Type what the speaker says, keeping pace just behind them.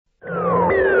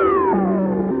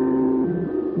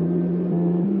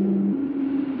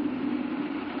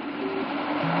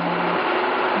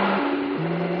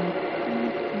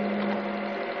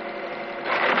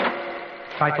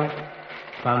Title,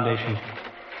 Foundation.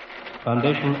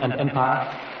 Foundation and Empire,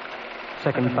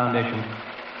 Second Foundation.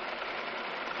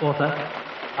 Author,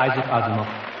 Isaac Asimov.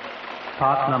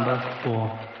 Part number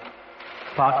 4.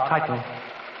 Part title,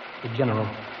 The General.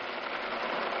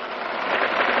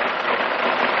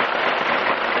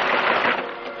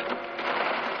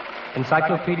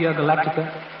 Encyclopedia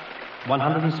Galactica,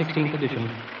 116th edition.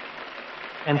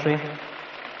 Entry,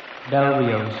 Bel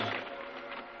Riose.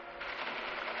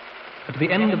 At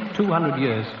the end of 200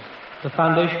 years, the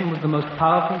Foundation was the most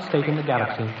powerful state in the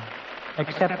galaxy,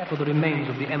 except for the remains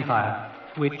of the Empire,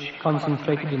 which,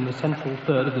 concentrated in the central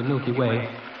third of the Milky Way,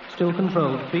 still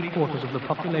controlled 3/4 of the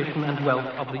population and wealth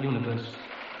of the universe.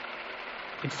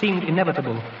 It seemed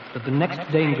inevitable that the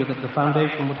next danger that the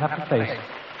Foundation would have to face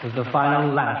was the final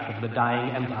lash of the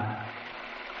dying Empire.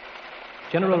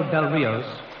 General Bel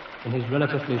Riose, in his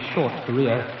relatively short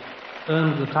career,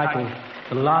 earned the title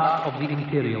the last of the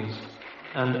Imperials,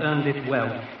 and earned it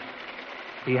well.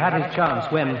 He had his chance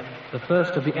when, the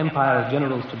first of the Empire's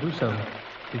generals to do so,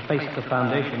 he faced the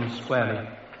Foundation squarely.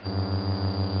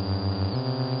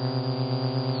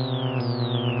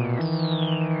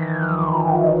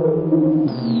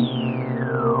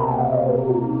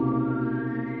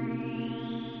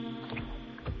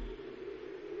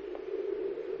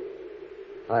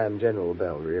 I am General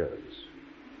Bel Riose.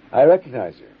 I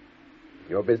recognize you.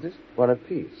 Your business? One of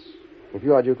peace. If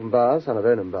you are Duke Mbar, son of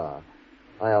Onan Bar,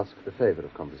 I ask the favor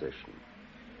of conversation.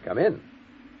 Come in.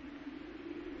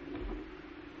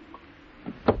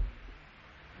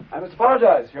 I must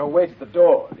apologize for your wait at the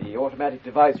door. The automatic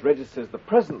device registers the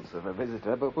presence of a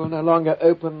visitor, but will no longer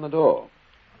open the door.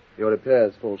 Your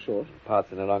repairs fall short.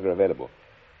 Parts are no longer available.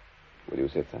 Will you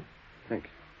sit, sir? Thank you.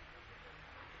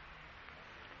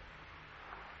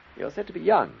 You're said to be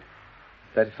young.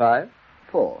 35?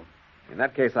 4. In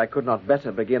that case, I could not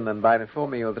better begin than by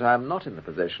informing you that I am not in the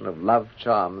possession of love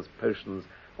charms, potions,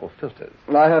 or filters.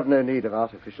 I have no need of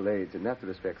artificial aids in that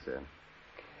respect, sir.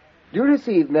 Do you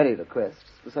receive many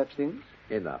requests for such things?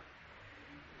 Enough.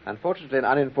 Unfortunately, an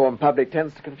uninformed public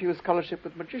tends to confuse scholarship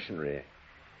with magicianry.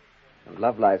 And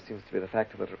love life seems to be the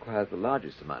factor that requires the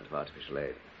largest amount of artificial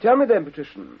aid. Tell me then,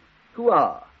 Patrician, who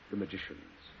are the magicians,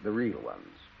 the real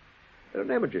ones? There are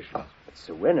no magicians. Oh, but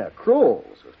Siwenna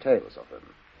crawls with tales of them.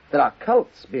 There are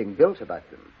cults being built about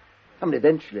them. I mean,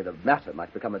 eventually the matter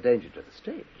might become a danger to the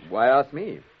state. Why ask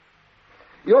me?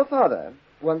 Your father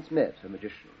once met a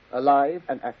magician, alive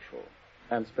and actual,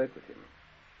 and spoke with him.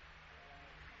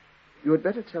 You had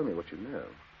better tell me what you know.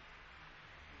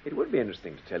 It would be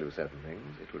interesting to tell you certain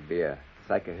things. It would be a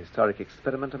psychohistoric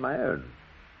experiment of my own.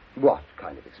 What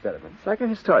kind of experiment?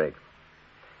 Psychohistoric.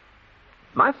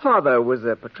 My father was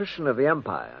a patrician of the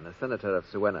Empire and a senator of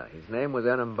Siwenna. His name was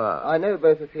Onan Bar. I know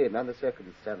both of him and the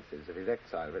circumstances of his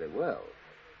exile very well.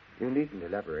 You needn't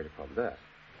elaborate upon that.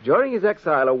 During his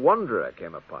exile, a wanderer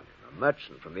came upon him, a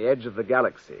merchant from the edge of the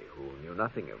galaxy who knew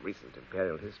nothing of recent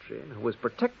imperial history and who was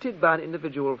protected by an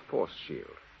individual force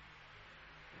shield.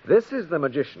 This is the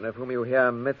magician of whom you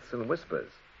hear myths and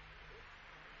whispers.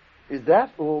 Is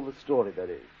that all the story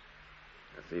there is?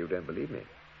 I see you don't believe me.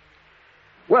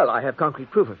 Well, I have concrete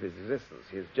proof of his existence.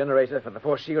 His generator for the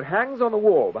force shield hangs on the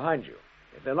wall behind you.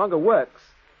 It no longer works,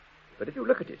 but if you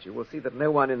look at it, you will see that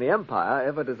no one in the Empire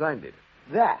ever designed it.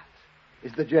 That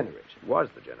is the generator. It was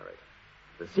the generator.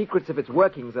 The secrets of its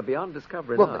workings are beyond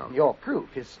discovery now. Well, then your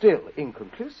proof is still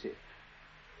inconclusive.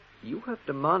 You have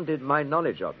demanded my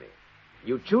knowledge of me.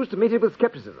 You choose to meet it with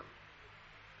skepticism.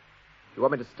 You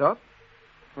want me to stop?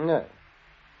 No.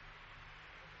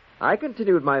 I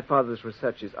continued my father's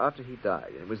researches after he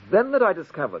died, and it was then that I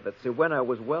discovered that Siwenna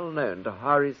was well known to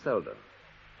Hari Seldon.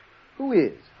 Who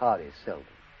is Hari Seldon?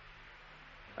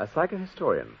 A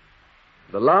psychohistorian,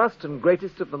 the last and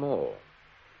greatest of them all.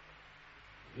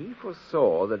 He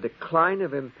foresaw the decline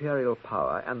of imperial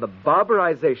power and the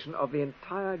barbarization of the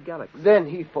entire galaxy. Then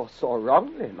he foresaw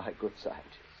wrongly, my good scientist.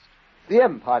 The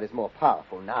Empire is more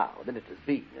powerful now than it has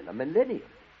been in a millennium.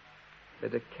 The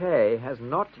decay has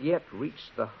not yet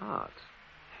reached the heart.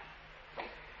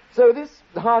 So this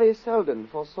Hari Seldon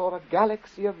foresaw a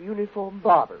galaxy of uniform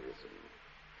barbarism.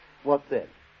 What then?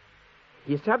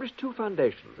 He established 2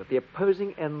 foundations at the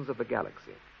opposing ends of the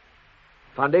galaxy.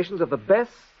 Foundations of the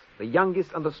best, the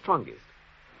youngest, and the strongest.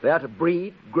 They are to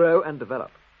breed, grow, and develop.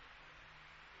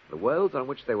 The worlds on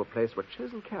which they were placed were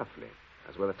chosen carefully,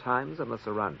 as were the times and the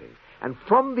surroundings. And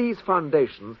from these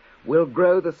foundations will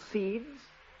grow the seeds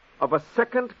of a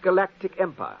second galactic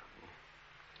empire.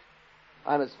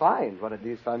 I must find one of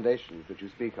these foundations that you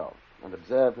speak of and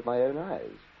observe with my own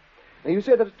eyes. Now, you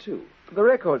say there are 2. The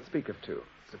records speak of 2.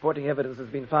 Supporting evidence has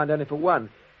been found only for one.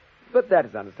 But that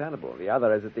is understandable. The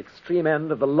other is at the extreme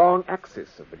end of the long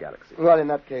axis of the galaxy. Well, in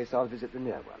that case, I'll visit the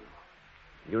near one.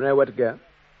 You know where to go?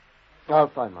 I'll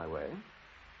find my way.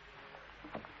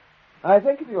 I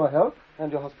thank you for your help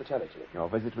and your hospitality. Your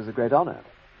visit was a great honor.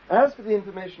 As for the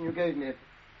information you gave me,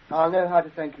 I'll know how to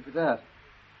thank you for that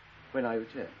when I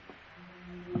return.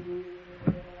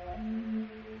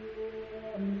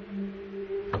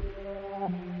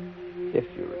 If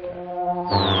you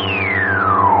return.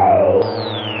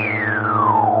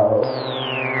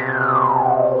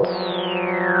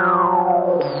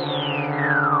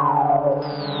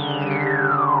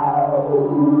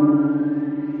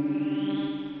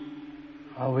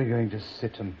 Are we going to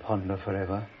sit and ponder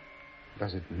forever?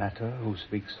 Does it matter who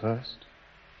speaks first?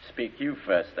 Speak you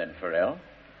first, then, Farrell.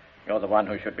 You're the one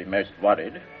who should be most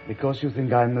worried. Because you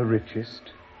think I'm the richest?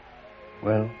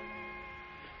 Well,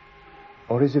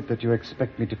 or is it that you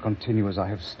expect me to continue as I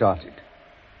have started?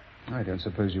 I don't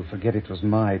suppose you forget it was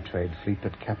my trade fleet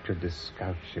that captured this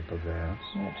scout ship of theirs.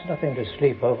 It's nothing to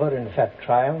sleep over in fat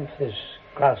triumph, this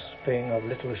grasping of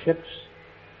little ships.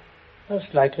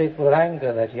 Most likely it will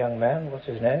anger that young man, what's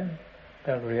his name?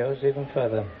 Bel Riose, even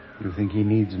further. You think he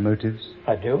needs motives?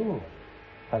 I do.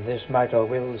 And this might or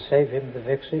will save him the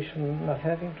vexation of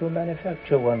having to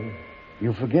manufacture one.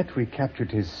 You forget we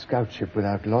captured his scout ship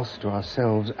without loss to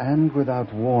ourselves and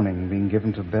without warning being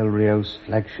given to Bel Riose's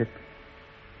flagship.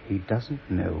 He doesn't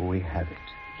know we have it.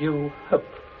 You hope.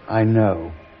 I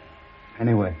know.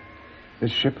 Anyway,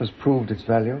 this ship has proved its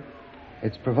value.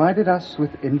 It's provided us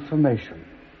with information.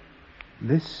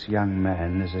 This young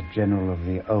man is a general of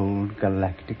the old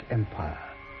Galactic Empire.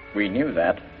 We knew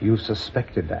that. You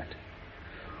suspected that.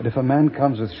 But if a man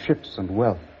comes with ships and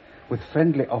wealth, with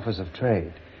friendly offers of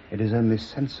trade, it is only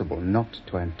sensible not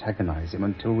to antagonize him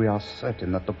until we are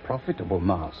certain that the profitable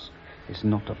mask is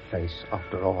not a face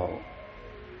after all.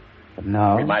 But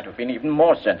now... We might have been even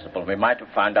more sensible. We might have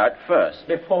found out first.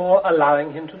 Before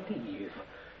allowing him to leave.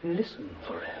 Listen,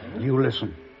 Farrell. You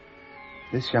listen.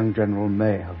 This young general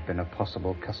may have been a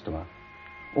possible customer.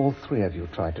 All three of you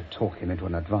tried to talk him into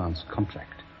an advance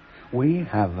contract. We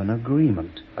have an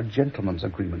agreement, a gentleman's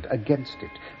agreement, against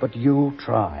it. But you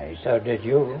tried. So did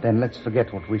you. Then let's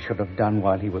forget what we should have done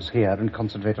while he was here and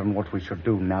concentrate on what we should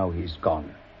do now he's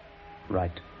gone.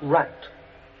 Right. Right.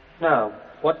 Now,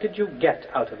 what did you get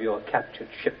out of your captured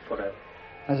ship, Farrell?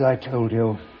 As I told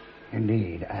you,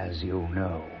 indeed, as you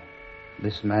know,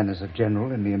 this man is a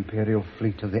general in the Imperial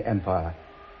fleet of the Empire.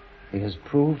 He has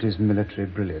proved his military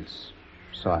brilliance,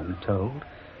 so I'm told,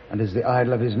 and is the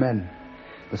idol of his men.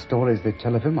 The stories they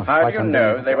tell of him are How quite do you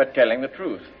know they were telling the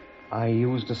truth? I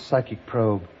used a psychic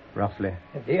probe, roughly.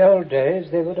 In the old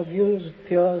days, they would have used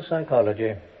pure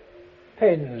psychology.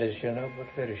 Painless, you know, but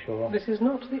very sure. This is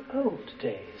not the old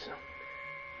days.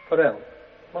 Farrell,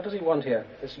 what does he want here,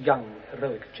 this young,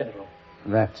 heroic general?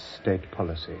 That's state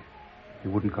policy. He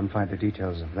wouldn't confide the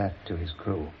details of that to his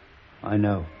crew. I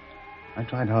know. I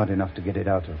tried hard enough to get it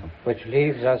out of them. Which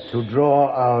leaves us... To draw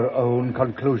our own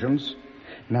conclusions.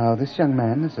 Now, this young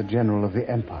man is a general of the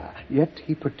Empire, yet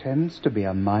he pretends to be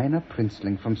a minor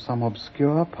princeling from some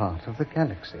obscure part of the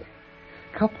galaxy.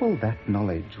 Couple that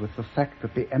knowledge with the fact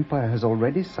that the Empire has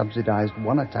already subsidized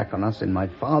one attack on us in my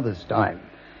father's time,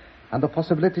 and the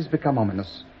possibilities become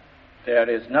ominous. There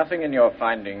is nothing in your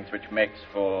findings which makes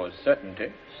for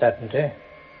certainty. Certainty?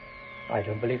 I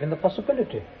don't believe in the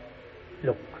possibility.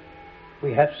 Look,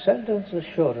 we have Selden's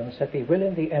assurance that we will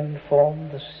in the end form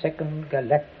the Second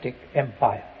Galactic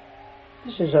Empire.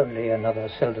 This is only another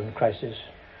Selden crisis,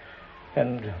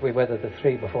 and we weathered the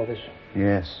three before this.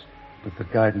 Yes, with the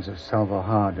guidance of Salvo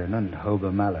Hardin and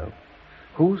Hober Mallow.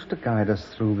 Who's to guide us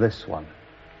through this one?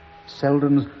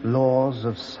 Selden's laws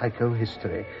of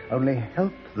psychohistory only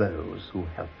help those who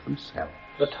help themselves.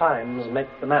 The times make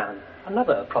the man.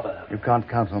 Another proverb. You can't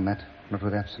count on that, not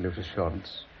with absolute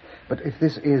assurance. But if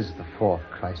this is the fourth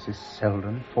crisis,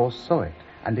 Selden foresaw it,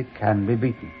 and it can be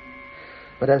beaten.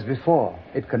 But as before,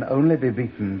 it can only be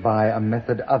beaten by a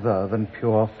method other than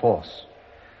pure force.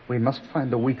 We must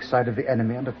find the weak side of the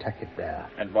enemy and attack it there.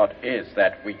 And what is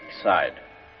that weak side?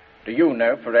 Do you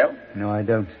know, Farrell? No, I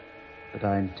don't. But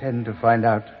I intend to find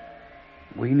out.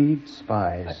 We need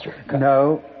spies.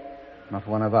 No, not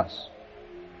one of us.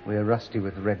 We're rusty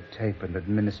with red tape and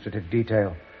administrative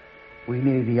detail. We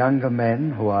need younger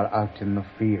men who are out in the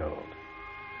field.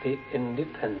 The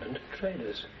independent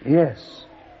traders. Yes,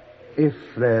 if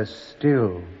there's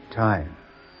still time.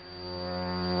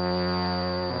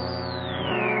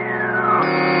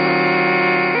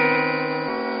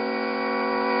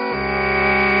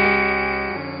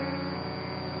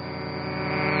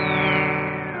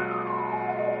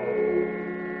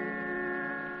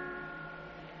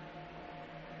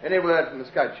 Any word from the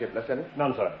scout ship, Lieutenant?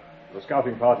 None, sir. The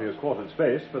scouting party has quartered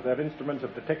space, but their instruments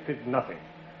have detected nothing.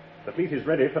 The fleet is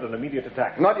ready for an immediate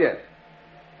attack. Not yet.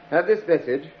 Have this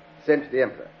message sent to the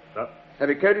Emperor. Sir? Have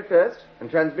it coded first and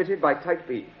transmitted by Type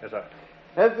B. Yes, sir.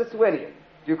 Has the Suenian,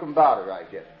 Duke Umbar,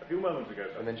 arrived yet? A few moments ago,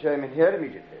 sir. And then show him in here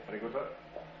immediately. Very good, sir.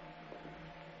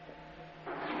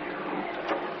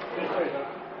 This way, sir.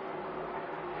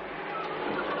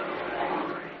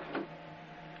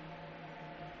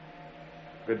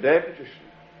 Good day, Patrician.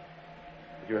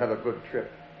 Did you have a good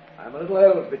trip? I'm a little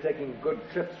old to be taking good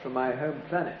trips from my home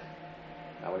planet.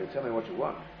 Now, will you tell me what you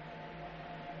want?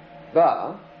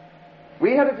 Bar,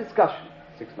 we had a discussion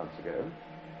 6 months ago.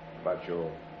 About your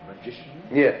magician?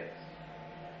 Yes.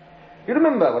 You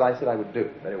remember what I said I would do?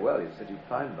 Very well, you said you'd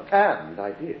find them. And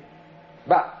I did.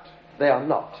 But they are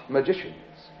not magicians,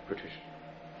 Patrician.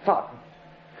 Far from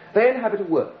it. They inhabit a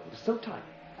world so tiny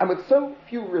and with so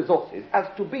few resources as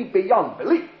to be beyond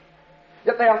belief.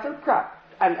 Yet they are so proud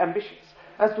and ambitious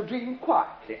as to dream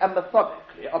quietly and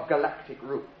methodically of galactic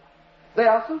rule. They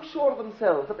are so sure of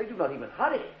themselves that they do not even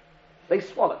hurry. They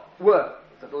swallow worlds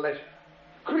at leisure,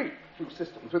 creep through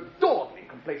systems with dawdling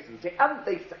complacency, and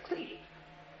they succeed.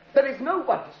 There is no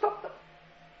one to stop them.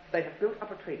 They have built up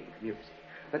a trading community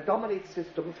that dominates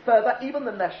systems further even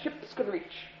than their ships can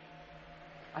reach.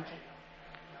 I tell you,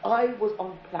 I was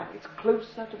on planets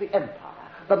closer to the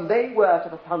Empire than they were to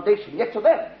the Foundation, yet to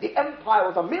them the Empire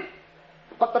was a myth,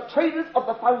 but the traders of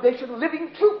the Foundation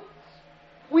living truths.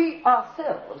 We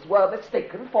ourselves were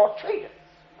mistaken for traders.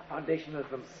 The Foundationers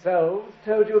themselves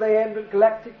told you they aimed at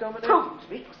galactic domination? Told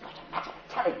me it was not a matter of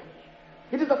telling me.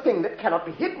 It is a thing that cannot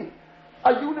be hidden.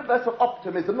 A universal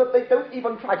optimism that they don't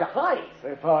even try to hide.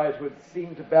 So far it would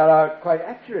seem to bear out quite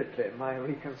accurately my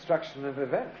reconstruction of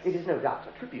events. It is no doubt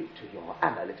a tribute to your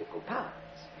analytical powers.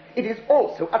 It is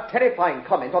also a terrifying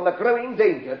comment on the growing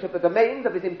danger to the domains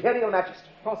of His Imperial Majesty.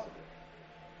 Possibly.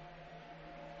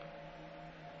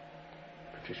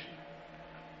 Patrician,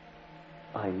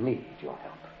 I need your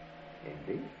help.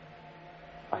 Indeed.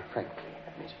 I frankly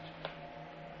admit it.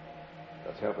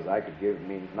 Such help as I could give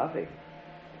means nothing.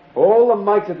 All the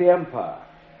might of the Empire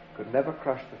could never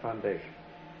crush the Foundation.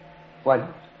 Why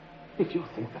not? If you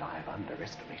think that I have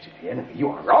underestimated the enemy, you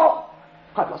are wrong.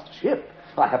 I've lost a ship.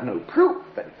 I have no proof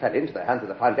that it fell into the hands of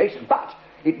the Foundation, but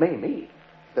it may mean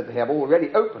that they have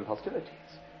already opened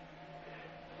hostilities.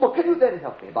 Well, can you then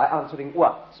help me by answering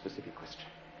one specific question?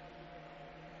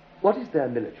 What is their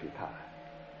military power?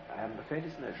 I haven't the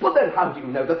faintest notion. Well, then how do you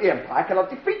know that the Empire cannot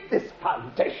defeat this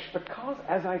Foundation? Because,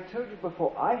 as I told you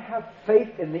before, I have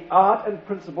faith in the art and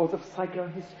principles of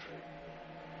psychohistory,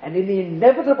 and in the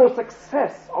inevitable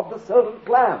success of the Servant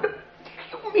Plan.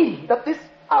 Do you mean that this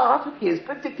art of his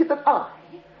predicted that I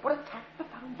would attack the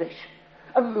Foundation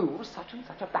and lose such and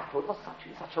such a battle for such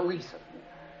and such a reason?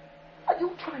 Are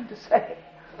you trying to say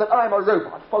that I'm a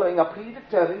robot following a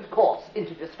predetermined course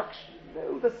into destruction?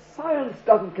 No, the science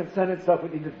doesn't concern itself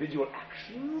with individual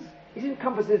actions. It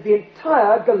encompasses the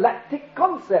entire galactic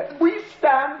concept. We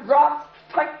stand grasped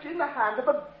tight in the hand of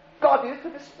a goddess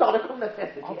of historical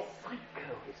necessity. Of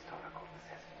psycho-historical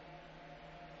necessity.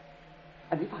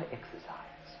 And if I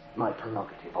exercise my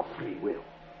prerogative of free will,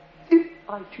 if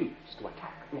I choose to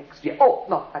attack next year, or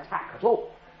not attack at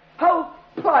all, how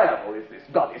pliable is this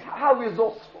goddess? How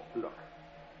resourceful? Look.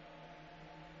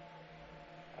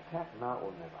 Attack now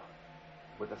or never.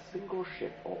 With a single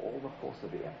ship or all the force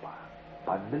of the Empire,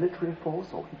 by military force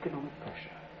or economic pressure,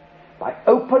 by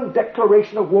open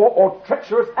declaration of war or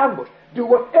treacherous ambush, do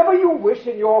whatever you wish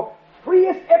in your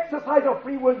freest exercise of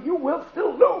free will, you will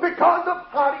still lose. Because of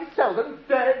Harry Seldon's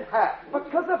dead hand.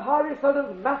 Because of Harry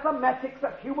Seldon's mathematics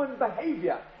of human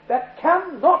behavior that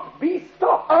cannot be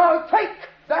stopped. I'll take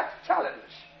that challenge.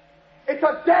 It's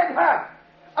a dead hand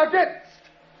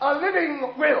against a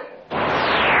living will.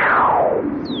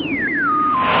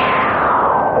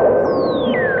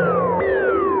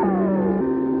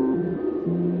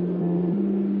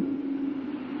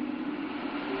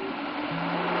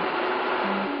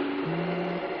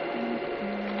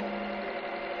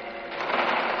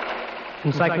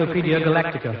 Encyclopedia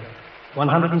Galactica,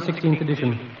 116th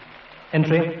edition.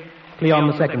 Entry,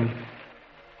 Cleon II.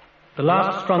 The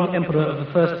last strong emperor of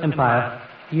the First Empire,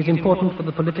 he is important for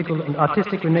the political and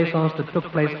artistic renaissance that took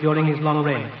place during his long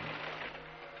reign.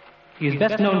 He is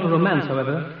best known for romance,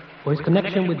 however, for his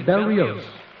connection with Bel Riose,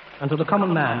 and to the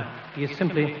common man, he is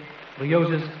simply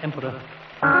Riose's emperor.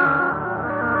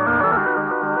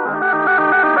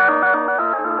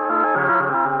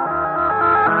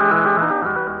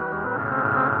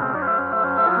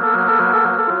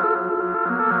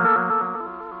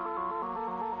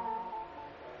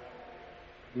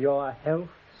 Your health,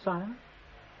 sire?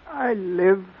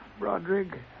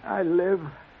 I live,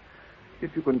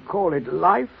 if you can call it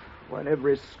life, when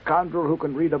every scoundrel who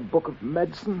can read a book of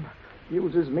medicine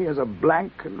uses me as a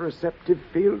blank and receptive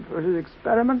field for his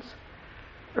experiments.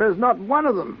 There is not one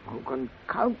of them who can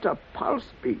count a pulse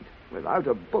beat without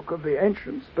a book of the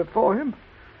ancients before him.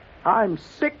 I'm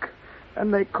sick,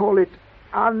 and they call it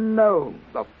unknown,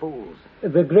 the fools.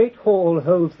 The Great Hall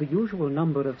holds the usual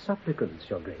number of supplicants,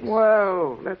 Your Grace.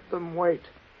 Well, let them wait.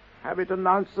 Have it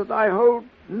announced that I hold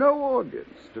no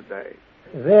audience today.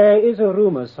 There is a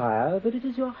rumor, sire, that it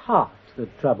is your heart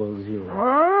that troubles you.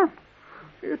 Huh?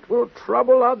 It will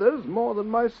trouble others more than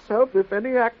myself if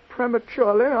any act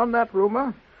prematurely on that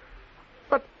rumor.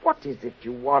 But what is it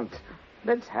you want?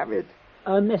 Let's have it.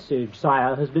 A message,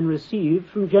 sire, has been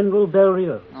received from General Bel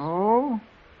Riose. Oh?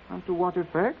 And to what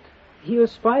effect? He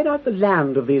has spied out the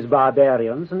land of these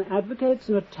barbarians and advocates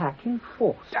an attack in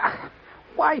force.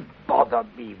 Why bother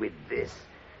me with this?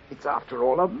 It's after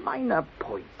all a minor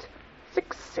point.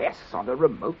 Success on a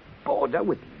remote border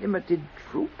with limited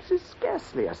troops is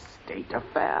scarcely a state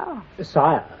affair.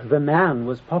 Sire, the man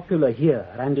was popular here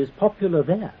and is popular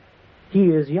there.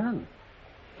 He is young.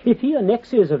 If he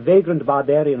annexes a vagrant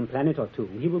barbarian planet or two,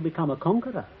 he will become a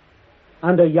conqueror.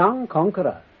 And a young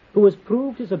conqueror who has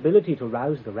proved his ability to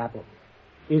rouse the rabble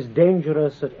is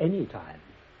dangerous at any time.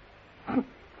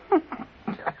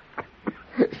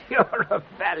 You're a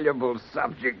valuable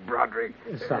subject, Broderick.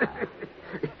 Sire.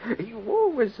 You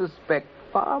always suspect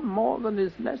far more than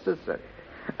is necessary,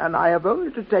 and I have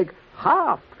only to take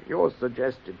half your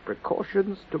suggested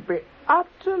precautions to be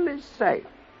utterly safe.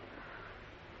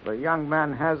 The young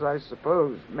man has, I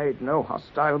suppose, made no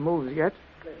hostile moves yet?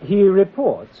 He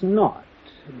reports not,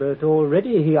 but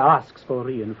already he asks for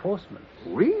reinforcements.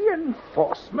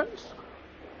 Reinforcements?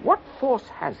 What force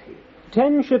has he?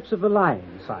 10 ships of the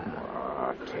line,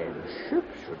 sire. 10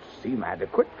 ships should seem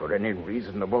adequate for any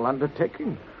reasonable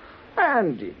undertaking.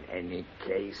 And in any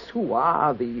case, who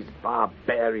are these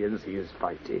barbarians he is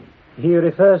fighting? He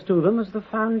refers to them as the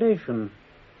Foundation.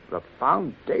 The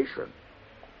Foundation?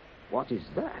 What is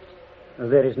that?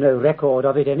 There is no record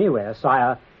of it anywhere,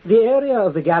 sire. The area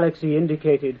of the galaxy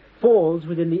indicated falls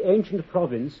within the ancient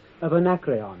province of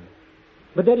Anacreon.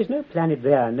 But there is no planet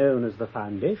there known as the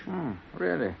Foundation.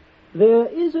 Really? There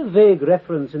is a vague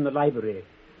reference in the library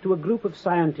to a group of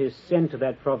scientists sent to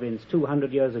that province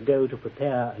 200 years ago to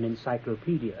prepare an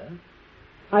encyclopedia.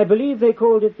 I believe they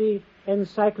called it the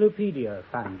Encyclopedia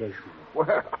Foundation.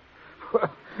 Well,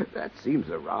 that seems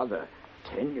a rather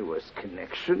tenuous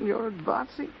connection you're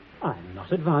advancing. I'm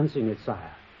not advancing it,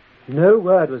 sire. No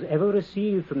word was ever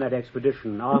received from that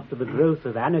expedition after the growth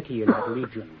of anarchy in that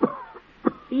region.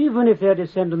 Even if their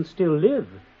descendants still live,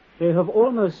 they have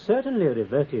almost certainly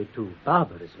reverted to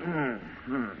barbarism.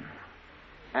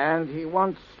 And he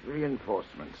wants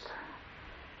reinforcements.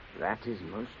 That is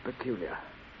most peculiar.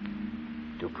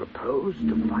 To propose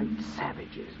to fight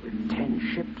savages with 10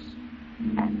 ships,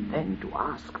 and then to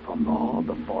ask for more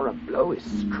before a blow is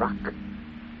struck.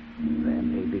 There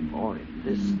may be more in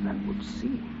this than would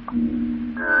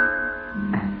seem.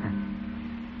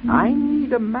 I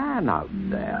need a man out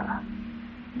there.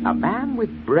 A man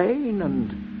with brain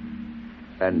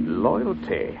and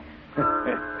loyalty.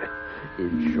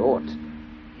 In short,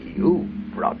 you,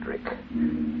 Broderick.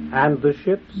 And the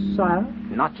ships, sire?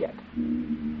 Not yet.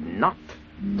 Not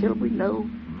till we know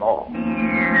more.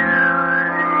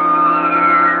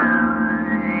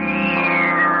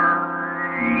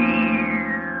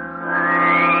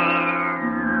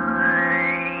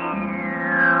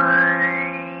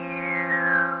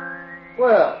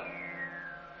 Well,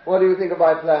 what do you think of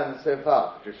my plans so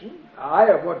far, Patrician? Aye,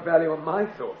 of what value are my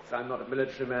thoughts? I'm not a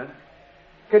military man.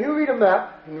 Can you read a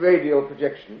map in radio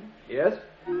projection? Yes?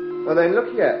 Well, then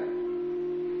look here.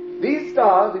 These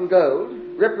stars in gold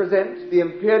represent the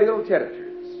imperial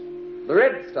territories. The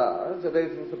red stars are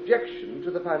those in subjection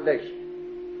to the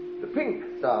Foundation. The pink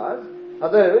stars are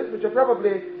those which are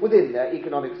probably within their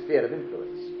economic sphere of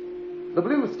influence. The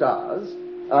blue stars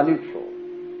are neutral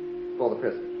for the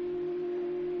present.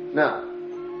 Now,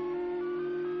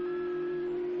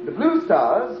 the blue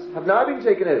stars have now been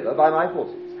taken over by my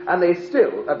forces, and they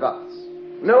still advance.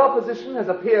 No opposition has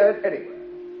appeared anywhere.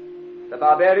 The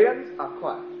barbarians are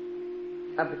quiet,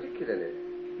 and particularly,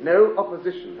 no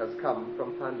opposition has come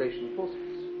from Foundation forces.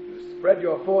 You spread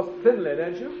your force thinly,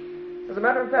 don't you? As a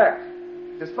matter of fact,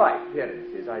 despite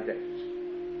appearances, I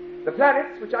don't. The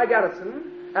planets which I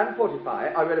garrison and fortify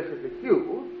are relatively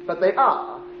few, but they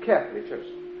are carefully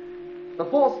chosen. The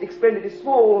force expended is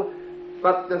small,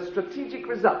 but the strategic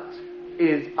result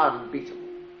is unbeatable.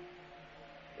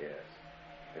 Yes.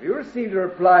 Have you received a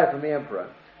reply from the Emperor?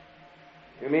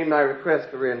 You mean my request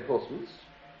for reinforcements?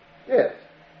 Yes.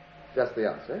 Just the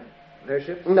answer. No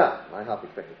ships? No, I half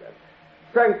expected that.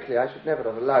 Frankly, I should never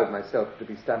have allowed myself to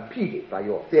be stampeded by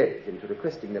your theories into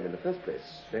requesting them in the first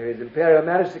place. His Imperial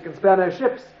Majesty can spare no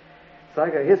ships.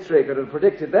 Psychohistory could have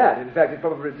predicted that. In fact, it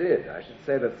probably did. I should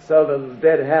say that Selden's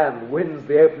dead hand wins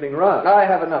the opening round. I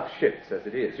have enough ships as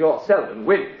it is. Your Selden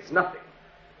wins nothing.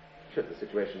 Should the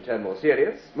situation turn more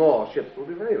serious, more ships will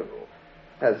be available.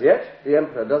 As yet, the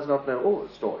Emperor does not know all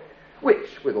the story,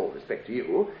 which, with all respect to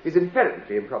you, is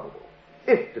inherently improbable.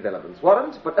 If developments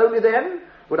warrant, but only then,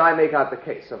 would I make out the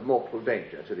case of mortal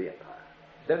danger to the Empire.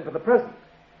 Then for the present,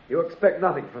 you expect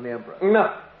nothing from the Emperor?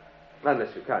 No,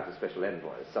 unless you count a special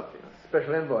envoy as something.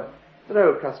 Special envoy? An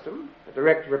old custom. A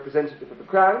direct representative of the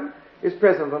Crown is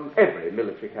present on every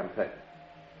military campaign.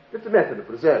 It's a method of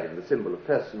preserving the symbol of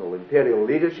personal imperial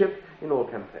leadership in all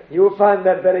campaigns. You will find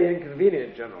that very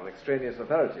inconvenient, General, extraneous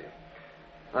authority.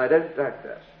 I don't doubt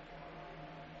that.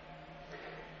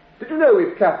 Did you know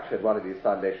we've captured one of these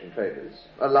Foundation traders,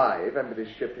 alive and with his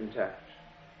ship intact?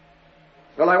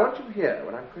 Well, I want you here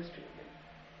when I'm questioning him.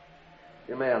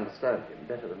 You may understand him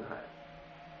better than I.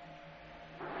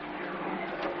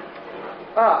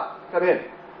 Ah, come in.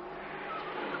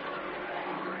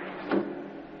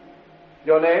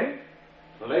 Your name?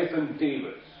 Lathan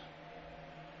Devers.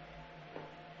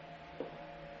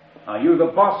 Are you the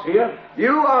boss here?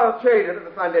 You are a trader of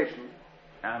the Foundation.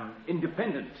 An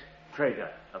independent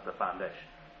trader of the Foundation.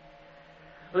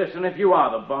 Listen, if you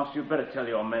are the boss, you'd better tell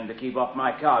your men to keep off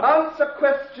my cargo. Answer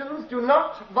questions, do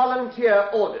not volunteer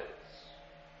orders.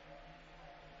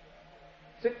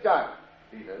 Sit down,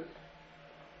 Devers.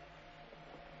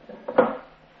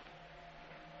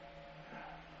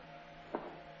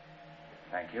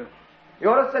 Thank you.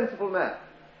 You're a sensible man.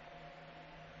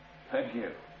 Thank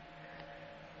you.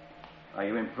 Are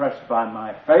you impressed by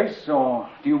my face, or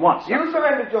do you want something? You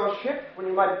surrendered your ship when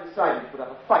you might have decided to put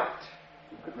up a fight.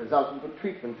 It could result in good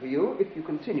treatment for you if you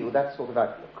continue that sort of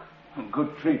outlook.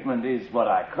 Good treatment is what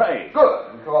I crave.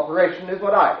 Good, and cooperation is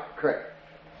what I crave.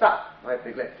 Now, I've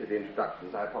neglected the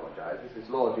introductions. I apologize. This is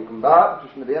Lord Dukenbar,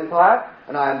 Patrician of the Empire,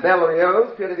 and I am Bel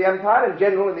Riose, Peer of the Empire, and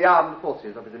General in the Armed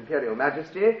Forces of His Imperial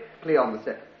Majesty, Cleon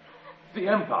II. The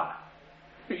Empire?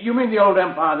 You mean the old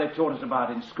empire they taught us about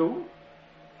in school?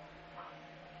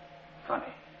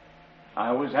 Funny. I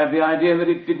always had the idea that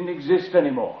it didn't exist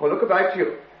anymore. Well, look about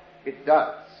you. It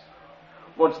does.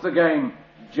 What's the game,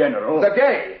 General? The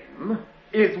game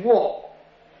is war.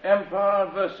 Empire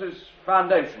versus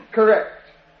Foundation. Correct.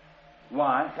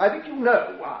 Why? I think you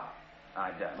know why.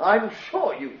 I don't. I'm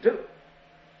sure you do.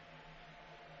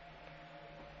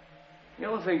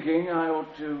 You're thinking I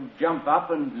ought to jump up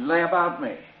and lay about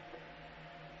me.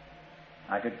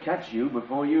 I could catch you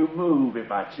before you move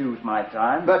if I choose my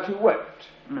time. But you won't.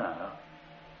 No,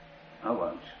 I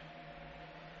won't.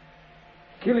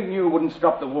 Killing you wouldn't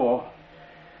stop the war.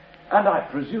 And I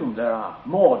presume there are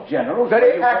more generals.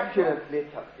 Very accurately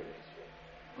calculated.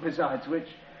 Besides which,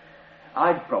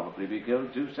 I'd probably be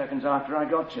killed 2 seconds after I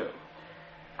got you.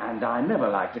 And I never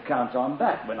like to count on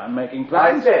that when I'm making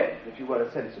plans. I said that you were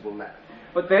a sensible man.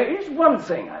 But there is one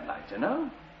thing I'd like to know.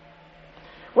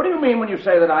 What do you mean when you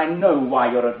say that I know why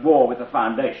you're at war with the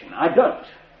Foundation? I don't.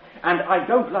 And I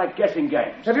don't like guessing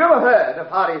games. Have you ever heard of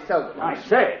Harry Selden? I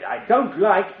said I don't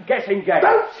like guessing games.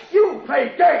 Don't you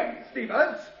play games,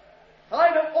 Stevens!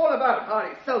 I know all about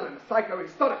Harry Selden's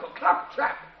psycho-historical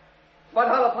claptrap. About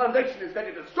how the Foundation is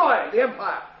going to destroy the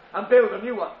Empire and build a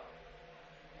new one.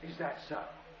 Is that so?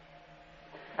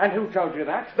 And who told you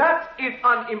that? That is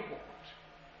unimportant.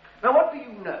 Now, what do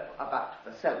you know about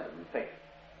the Selden fable?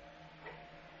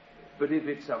 But if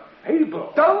it's a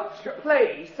fable... Don't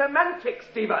play semantics,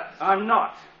 Stevens. I'm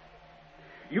not.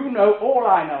 You know all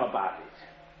I know about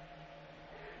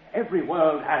it. Every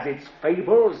world has its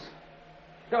fables.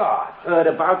 Oh, I've heard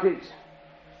about it.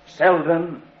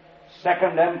 Selden,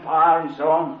 Second Empire, and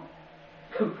so on.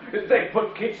 They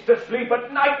put kids to sleep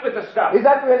at night with the stuff. Is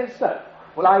that really so?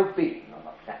 Well, I've been on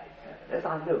the planet Earth.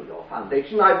 I know your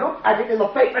Foundation. I've looked at it in the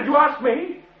face. And you ask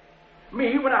me?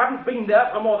 Me, when I haven't been there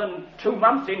for more than 2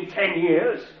 months in 10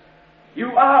 years?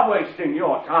 You are wasting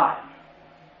your time.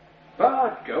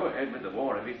 But go ahead with the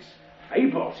war if it's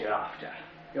fables you're after.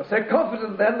 You're so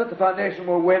confident, then, that the Foundation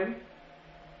will win?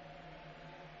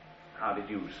 How did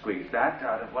you squeeze that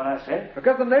out of what I said?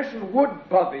 Because the nation would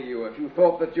bother you if you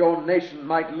thought that your nation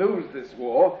might lose this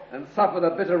war and suffer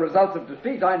the bitter results of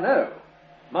defeat, I know.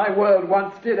 My world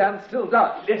once did and still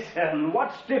does. Listen,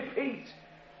 what's defeat?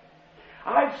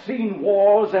 I've seen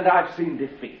wars and I've seen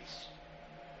defeats.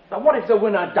 Now, what if the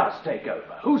winner does take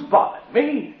over? Who's bothered?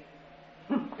 Me?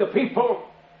 The people?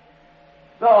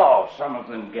 Oh, some of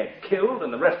them get killed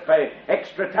and the rest pay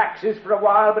extra taxes for a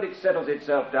while, but it settles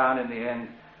itself down in the end.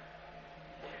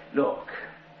 Look,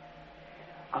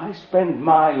 I spend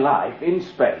my life in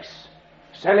space,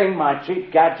 selling my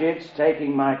cheap gadgets,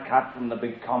 taking my cut from the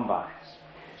big combines.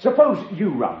 Suppose you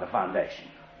run the Foundation.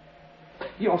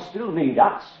 You'll still need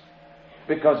us,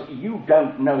 because you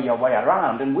don't know your way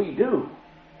around and we do.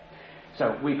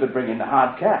 So we could bring in the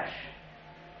hard cash.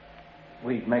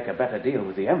 We'd make a better deal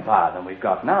with the Empire than we've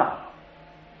got now.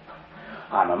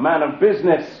 I'm a man of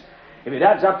business. If it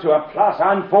adds up to a plus,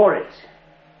 I'm for it.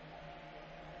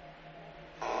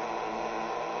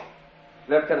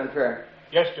 Lieutenant Fair.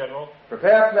 Yes, General.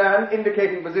 Prepare plan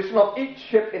indicating position of each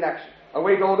ship in action.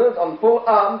 Await orders on full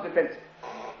armed defenses.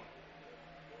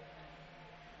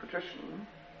 Patrician,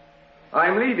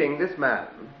 I'm leaving this man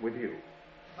with you.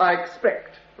 I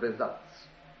expect results.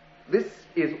 This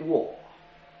is war.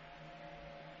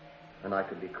 And I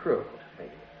can be cruel to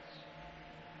failures.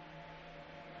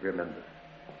 Remember.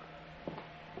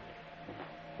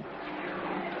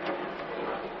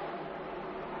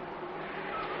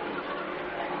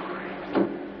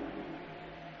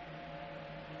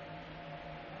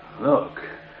 Look,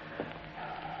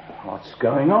 what's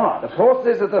going on? The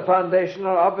forces of the Foundation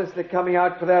are obviously coming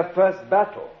out for their first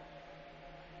battle.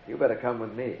 You better come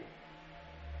with me.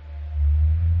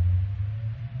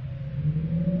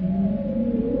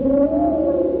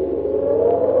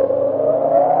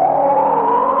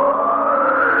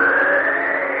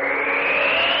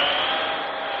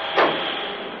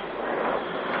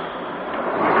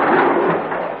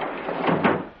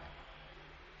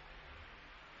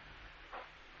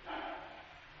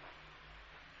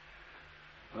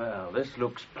 This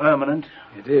looks permanent.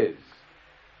 It is.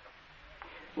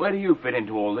 Where do you fit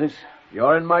into all this?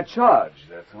 You're in my charge,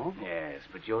 that's all. Yes,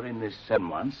 but you're in this 7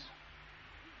 months.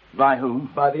 By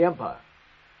whom? By the Empire.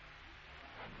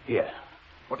 Here.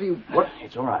 What?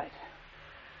 It's all right.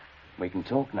 We can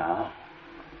talk now.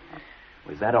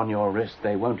 With that on your wrist,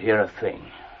 they won't hear a thing.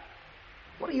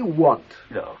 What do you want?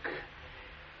 Look,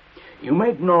 you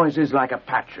make noises like a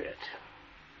patriot.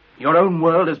 Your own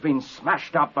world has been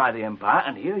smashed up by the Empire,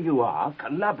 and here you are,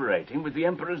 collaborating with the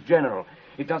Emperor's general.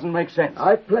 It doesn't make sense.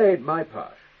 I played my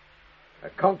part. A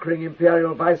conquering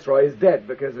imperial viceroy is dead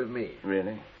because of me.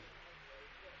 Really?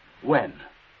 When?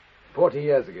 40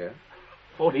 years ago.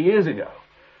 40 years ago?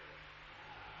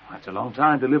 That's a long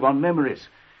time to live on memories.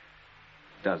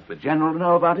 Does the general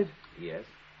know about it? Yes.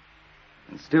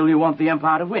 And still you want the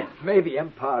Empire to win? May the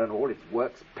Empire and all its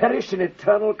works perish in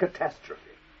eternal catastrophe.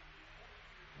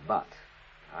 But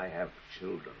I have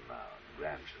children now and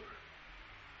grandchildren.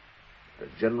 The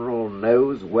general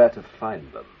knows where to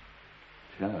find them.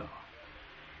 So,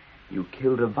 you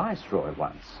killed a viceroy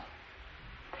once.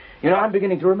 You know, I'm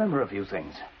beginning to remember a few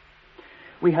things.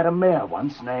 We had a mayor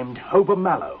once named Hober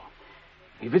Mallow.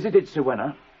 He visited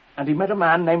Siwenna, and he met a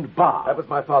man named Bar. That was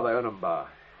my father, Onum Bar.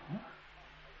 Huh?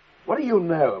 What do you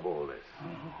know of all this?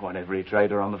 Oh, what every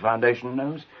trader on the Foundation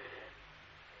knows.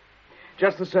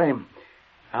 Just the same,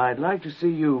 I'd like to see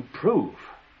you prove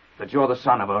that you're the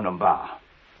son of Onum Bar,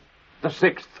 the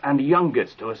 6th and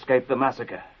youngest to escape the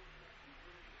massacre.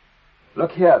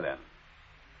 Look here, then.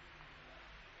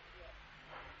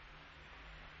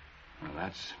 Well,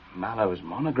 that's Mallow's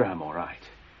monogram, all right.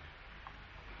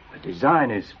 The design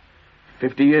is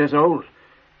 50 years old.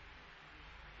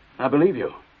 I believe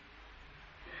you.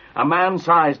 A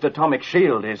man-sized atomic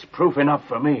shield is proof enough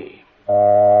for me.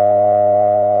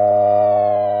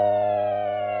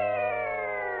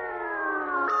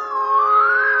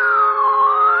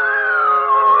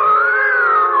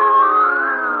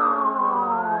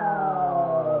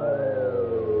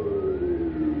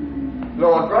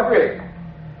 Lord Broderick,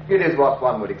 it is what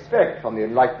one would expect from the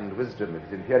enlightened wisdom of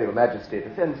His Imperial Majesty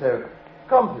to send so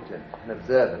competent an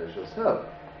observer as yourself.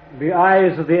 The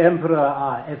eyes of the Emperor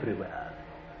are everywhere.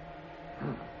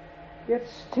 Yet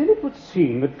still it would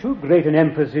seem that too great an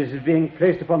emphasis is being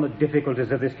placed upon the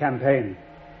difficulties of this campaign.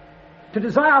 To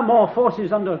desire more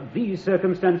forces under these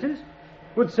circumstances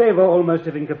would savour almost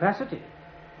of incapacity.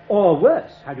 Or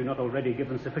worse, had you not already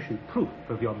given sufficient proof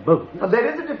of your boldness.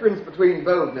 There is a difference between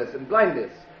boldness and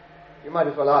blindness. You might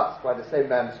as well ask why the same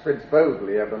man sprints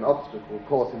boldly over an obstacle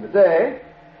course in the day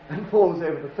and falls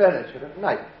over the furniture at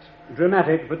night.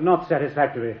 Dramatic, but not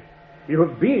satisfactory. You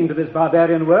have been to this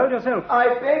barbarian world yourself.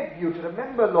 I beg you to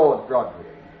remember, Lord Broderick,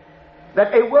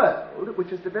 that a world which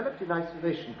has developed in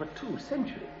isolation for 2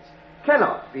 centuries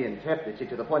cannot be interpreted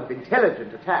to the point of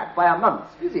intelligent attack by a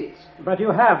month's visit. But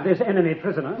you have this enemy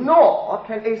prisoner. Nor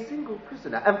can a single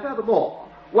prisoner, and furthermore,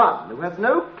 one who has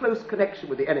no close connection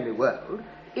with the enemy world,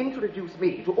 introduce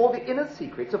me to all the inner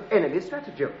secrets of enemy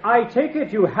stratagem. I take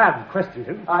it you have questioned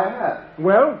him. I have.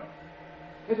 Well?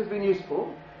 It has been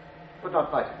useful, but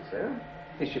not vitally so.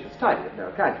 His ship is tiny of no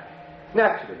account.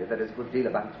 Naturally, there is a good deal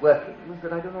about its workings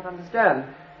that I do not understand.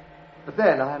 But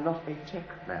then, I am not a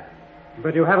tech man.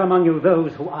 But you have among you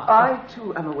those who are. I,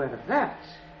 too, am aware of that.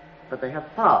 But they have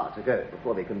far to go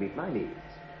before they can meet my needs.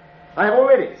 I have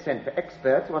already sent for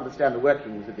experts who understand the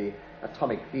workings of the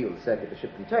atomic field circuit the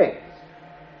ship contains.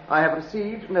 I have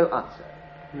received no answer.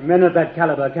 Men of that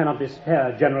caliber cannot be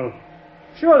spared, General.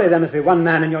 Surely there must be one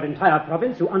man in your entire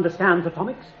province who understands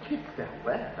atomics. Keep their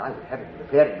word. I would have him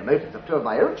repairing the motors of two of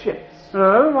my own ships.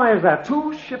 Oh, why is that?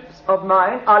 2 ships of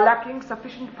mine are lacking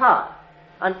sufficient power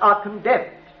and are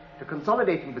condemned to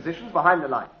consolidating positions behind the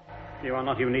line. You are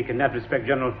not unique in that respect,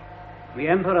 General. The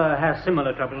Emperor has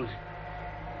similar troubles.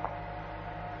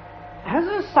 Has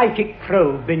a psychic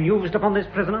probe been used upon this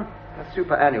prisoner? A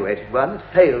superannuated one. It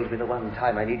failed me the one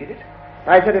time I needed it.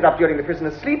 I set it up during the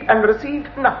prisoner's sleep and received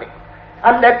nothing.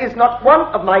 And there is not one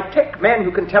of my tech men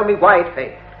who can tell me why it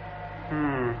failed.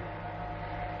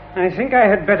 I think I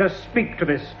had better speak to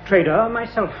this trader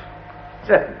myself.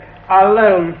 Certainly.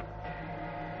 Alone.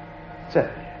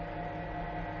 Certainly.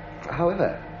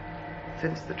 However,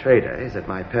 since the trader is at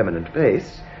my permanent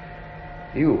base,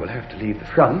 you will have to leave the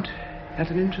front at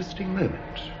an interesting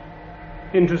moment.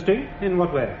 Interesting? In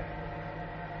what way?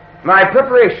 My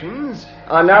preparations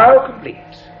are now complete.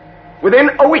 Within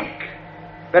a week,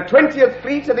 the 20th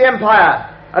Fleet of the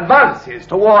Empire advances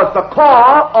towards the core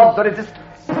of the resistance.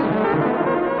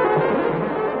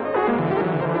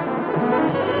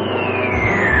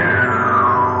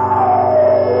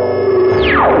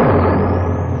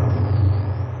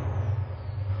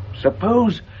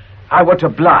 Suppose I were to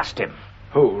blast him.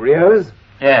 Who, Riose?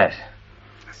 Yes.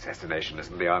 Assassination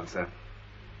isn't the answer.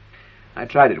 I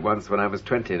tried it once when I was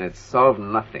 20 and it solved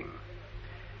nothing.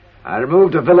 I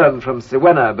removed a villain from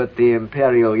Siwenna, but the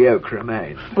imperial yoke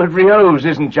remained. But Riose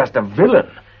isn't just a villain.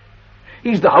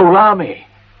 He's the whole army.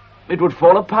 It would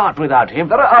fall apart without him.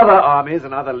 There are other armies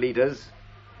and other leaders.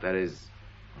 There is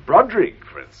Broderick,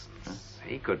 for instance.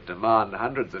 He could demand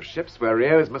hundreds of ships where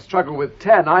Riose must struggle with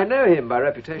 10. I know him by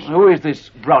reputation. Who is this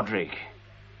Broderick?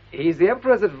 He's the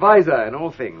Emperor's advisor in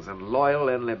all things and loyal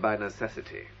only by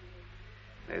necessity.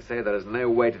 They say there is no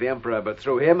way to the Emperor but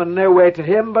through him, and no way to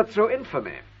him but through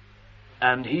infamy.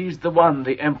 And he's the one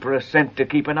the Emperor sent to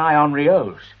keep an eye on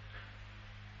Riose.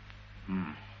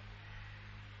 I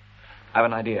have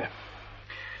an idea.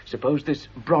 Suppose this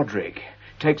Broderick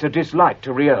takes a dislike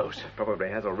to Riose. Probably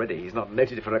has already. He's not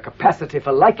noted for a capacity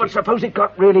for liking. But suppose it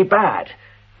got really bad,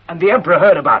 and the Emperor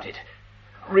heard about it.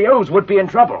 Riose would be in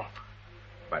trouble.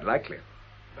 Quite likely.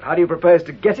 But how do you propose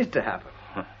to get it to happen?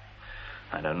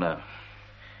 I don't know.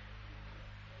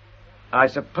 I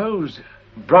suppose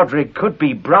Broderick could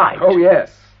be bribed. Oh,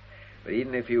 yes. But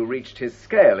even if you reached his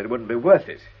scale, it wouldn't be worth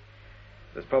it.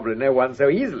 There's probably no one so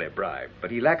easily bribed,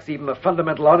 but he lacks even the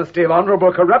fundamental honesty of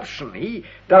honorable corruption. He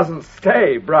doesn't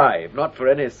stay bribed, not for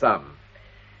any sum.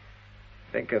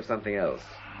 Think of something else.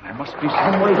 There must be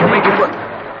some way to make it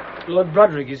work. Lord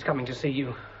Broderick is coming to see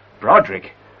you.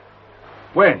 Broderick?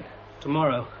 When?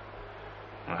 Tomorrow.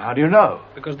 Well, how do you know?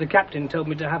 Because the captain told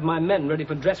me to have my men ready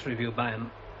for dress review by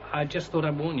him. I just thought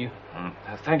I'd warn you.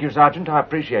 Thank you, Sergeant. I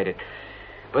appreciate it.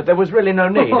 But there was really no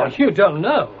need. Oh, you don't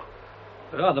know.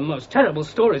 There are the most terrible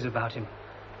stories about him.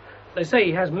 They say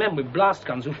he has men with blast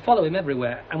guns who follow him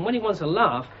everywhere, and when he wants a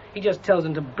laugh, he just tells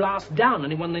them to blast down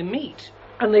anyone they meet.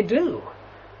 And they do.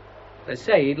 They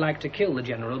say he'd like to kill the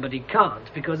general, but he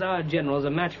can't, because our general's a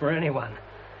match for anyone.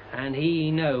 And he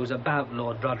knows about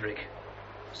Lord Broderick.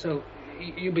 So,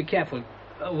 you be careful.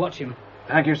 Watch him.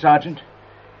 Thank you, Sergeant.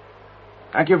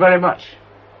 Thank you very much.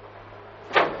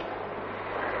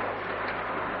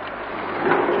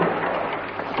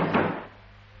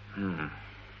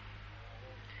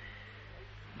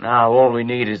 Now all we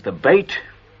need is the bait,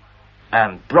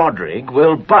 and Broderick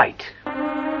will bite.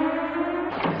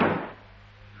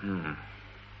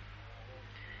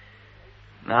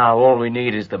 Now all we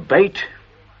need is the bait,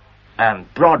 and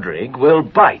Broderick will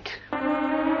bite.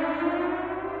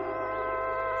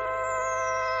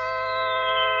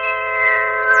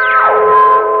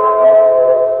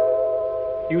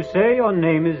 You say your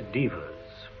name is Devers.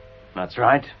 That's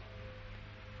right.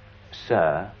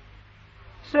 Sir.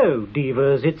 So,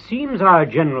 Devers, it seems our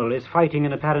general is fighting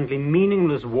an apparently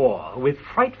meaningless war with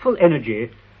frightful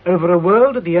energy over a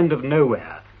world at the end of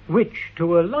nowhere, which,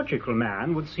 to a logical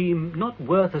man, would seem not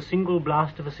worth a single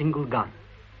blast of a single gun.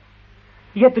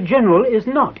 Yet the general is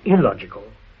not illogical.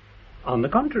 On the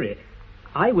contrary,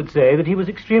 I would say that he was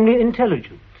extremely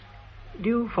intelligent. Do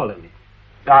you follow me?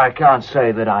 I can't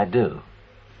say that I do,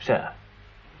 sir.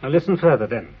 Now listen further,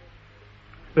 then.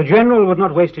 The general would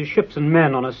not waste his ships and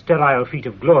men on a sterile feat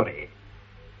of glory.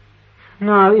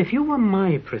 Now, if you were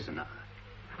my prisoner,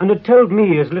 and had told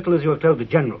me as little as you have told the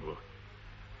general,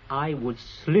 I would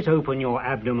slit open your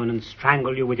abdomen and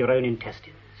strangle you with your own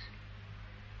intestines.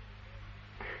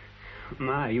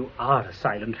 My, you are a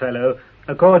silent fellow.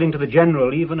 According to the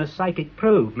general, even a psychic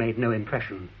probe made no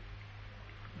impression.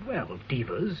 Well,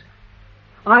 divas,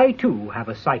 I too have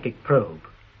a psychic probe,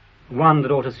 one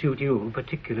that ought to suit you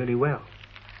particularly well.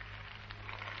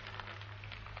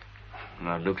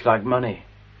 That looks like money.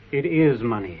 It is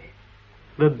money.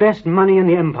 The best money in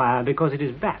the Empire, because it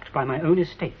is backed by my own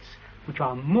estates, which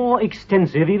are more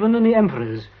extensive even than the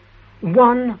Emperor's.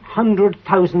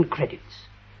 100,000 credits.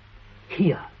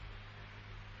 Here.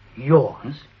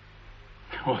 Yours.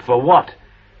 Well, for what?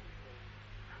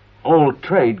 All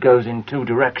trade goes in two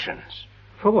directions.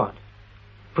 For what?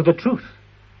 For the truth.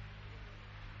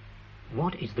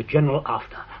 What is the general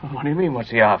after? What do you mean,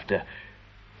 what's he after?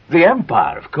 The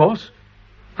Empire, of course.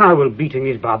 How will beating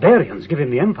these barbarians give him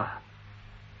the Empire?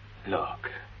 Look,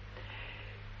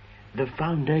 the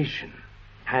Foundation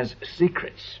has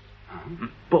secrets.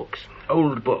 Books,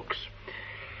 old books.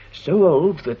 So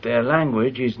old that their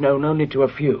language is known only to a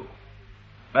few.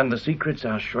 And the secrets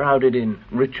are shrouded in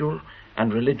ritual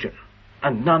and religion,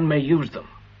 and none may use them.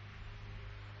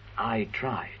 I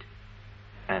tried,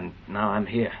 and now I'm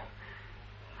here.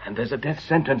 And there's a death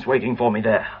sentence waiting for me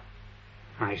there.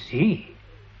 I see.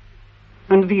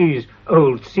 And these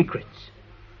old secrets?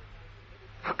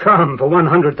 Come, for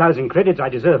 100,000 credits, I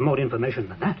deserve more information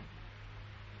than that.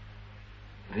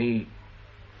 The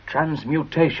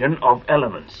transmutation of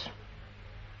elements.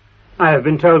 I have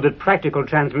been told that practical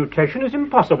transmutation is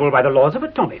impossible by the laws of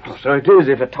atomics. So it is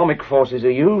if atomic forces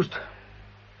are used.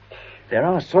 There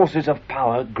are sources of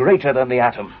power greater than the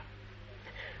atom.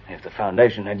 If the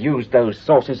Foundation had used those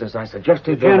sources as I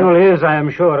suggested... The General is, I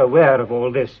am sure, aware of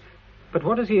all this. But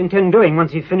what does he intend doing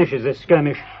once he finishes this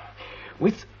skirmish?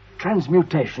 With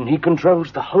transmutation, he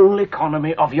controls the whole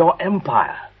economy of your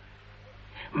empire.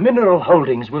 Mineral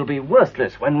holdings will be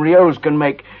worthless when Riose can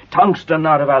make tungsten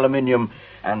out of aluminium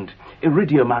and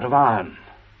iridium out of iron.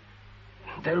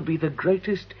 There'll be the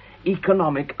greatest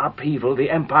economic upheaval the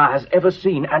Empire has ever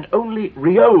seen, and only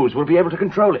Riose will be able to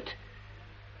control it.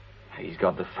 He's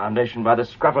got the Foundation by the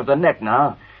scruff of the neck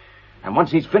now, and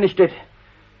once he's finished it,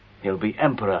 he'll be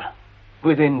Emperor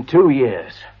within 2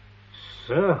 years.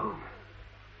 So,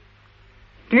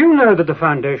 do you know that the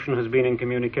Foundation has been in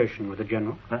communication with the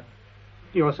General? Huh?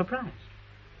 You're surprised.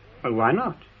 Well, why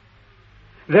not?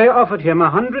 They offered him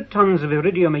 100 tons of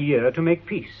iridium a year to make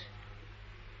peace.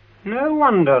 No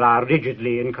wonder our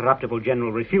rigidly incorruptible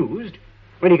General refused,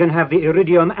 when he can have the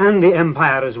iridium and the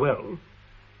Empire as well.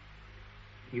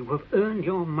 You have earned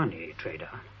your money, trader.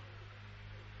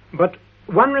 But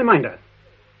one reminder.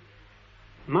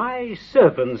 My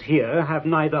servants here have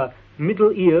neither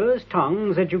middle ears,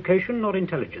 tongues, education, nor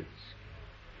intelligence.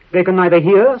 They can neither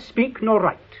hear, speak, nor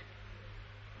write.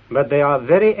 But they are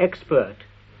very expert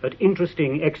at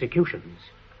interesting executions.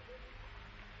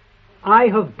 I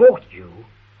have bought you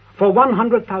for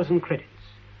 100,000 credits.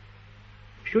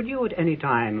 Should you at any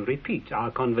time repeat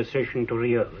our conversation to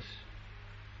Riose,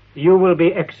 you will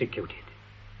be executed.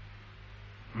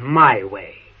 My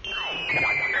way.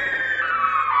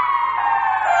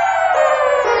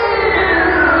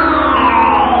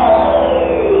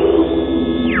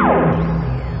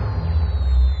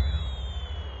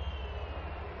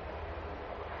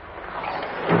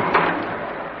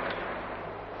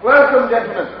 Welcome,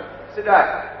 gentlemen. Sit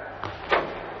down.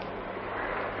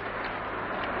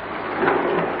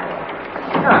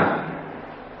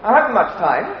 Now, I haven't much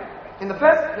time. In the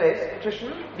first place,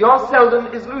 Patrician, your Selden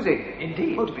is losing.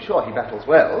 Indeed. Oh, to be sure, he battles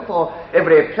well, for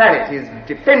every planet is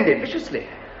defended viciously,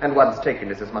 and once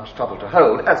taken is as much trouble to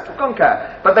hold as to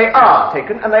conquer. But they are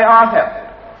taken, and they are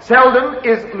held. Selden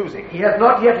is losing. He has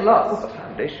not yet lost. Oh, the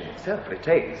Foundation itself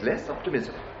retains less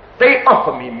optimism. They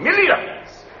offer me millions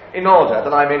in order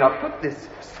that I may not put this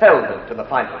Selden to the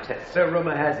final test. So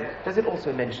rumour has it. Does it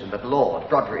also mention that Lord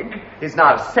Broderick is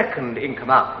now second in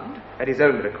command at his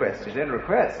own request? His own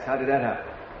request? How did that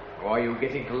happen? Or are you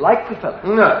getting to like the fellow?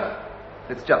 No.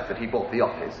 It's just that he bought the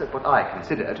office at what I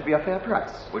consider to be a fair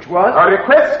price. Which was? A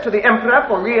request to the Emperor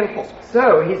for reinforcements.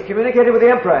 So, he's communicated with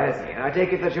the Emperor, has he? And I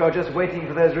take it that you're just waiting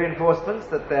for those reinforcements,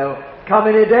 that they'll come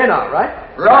any day now,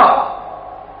 right? Wrong.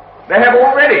 They have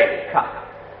already come.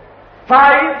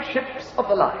 5 ships of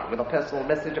the line, with a personal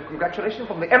message of congratulation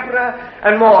from the Emperor,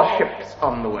 and more ships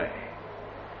on the way.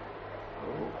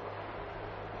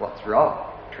 What's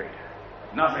wrong, trader?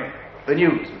 Nothing. The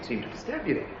news would seem to disturb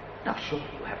you. Now, surely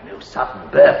you have no sudden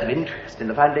birth of interest in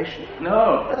the Foundation?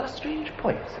 No. There are strange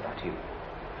points about you.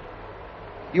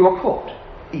 You were caught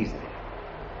easily.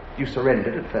 You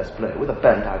surrendered at first blow with a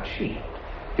burnt-out shield.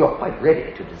 You're quite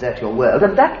ready to desert your world,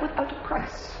 and that without a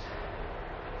price.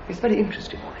 It's very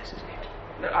interesting, all this, isn't it?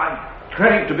 I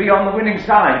crave to be on the winning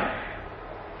side.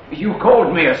 You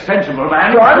called me a sensible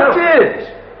man. Granted,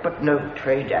 but no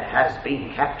trader has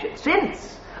been captured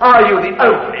since. Are you the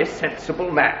only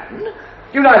sensible man?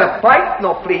 You neither fight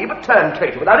nor flee, but turn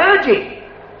traitor without urging.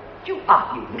 You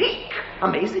are unique,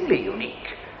 amazingly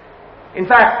unique. In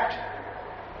fact,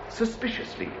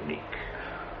 suspiciously unique.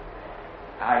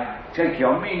 I take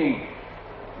your meaning,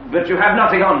 but you have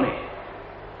nothing on me.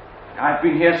 I've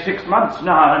been here 6 months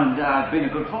now, and I've been a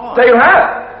good boy. There you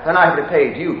have, and I've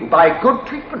repaid you by good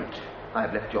treatment.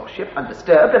 I've left your ship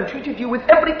undisturbed and treated you with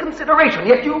every consideration,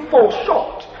 yet you fall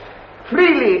short.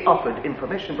 Freely offered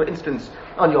information, for instance,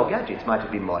 on your gadgets might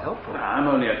have been more helpful. I'm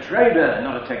only a trader,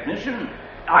 not a technician.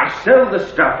 I sell the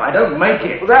stuff, I don't make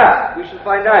it. Well, that we shall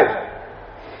find out.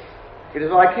 It is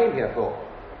what I came here for.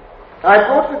 I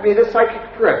brought with me the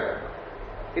psychic probe.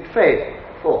 It failed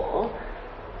before,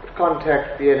 but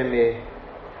contact the enemy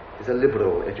is a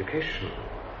liberal education.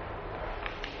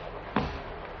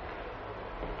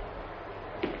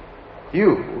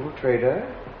 You, trader,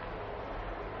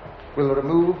 will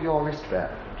remove your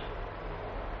wristband.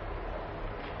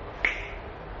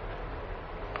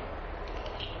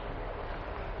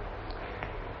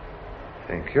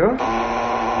 Thank you.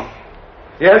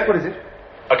 Yes, what is it?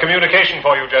 A communication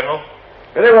for you, General.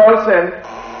 Very well, send.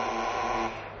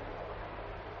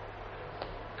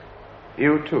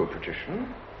 You too,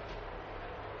 Patrician.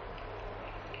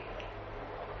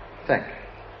 Thank you.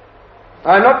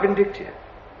 I'm not vindictive,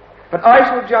 but I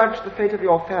shall judge the fate of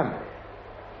your family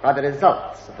by the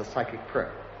results of the psychic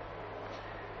probe.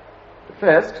 But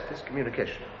first, this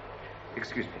communication.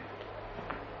 Excuse me.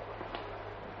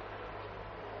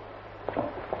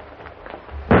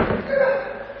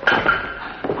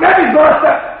 Grab his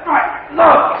master! Right, no,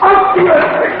 out to you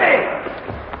quickly!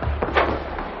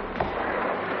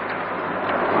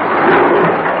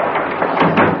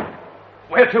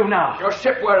 Where to now? Your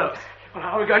ship, where else? Well,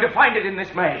 how are we going to find it in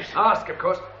this maze? Ask, of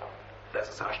course. There's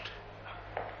a sergeant.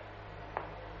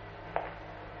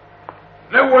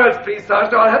 No words, please,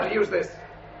 Sergeant. I'll have to use this.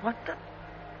 What the?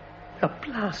 The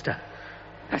blaster.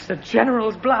 That's the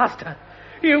General's blaster.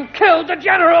 You killed the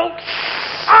General!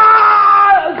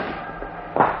 Ah!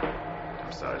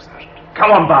 I'm sorry, Sergeant.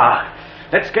 Come on, Bar.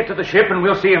 Let's get to the ship and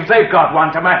we'll see if they've got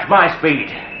one to match my speed.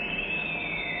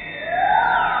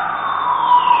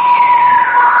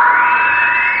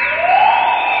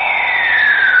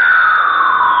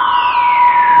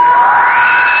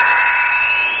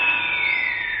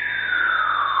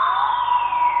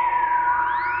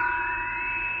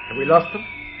 Have we lost them?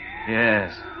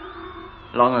 Yes.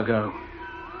 Long ago.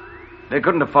 They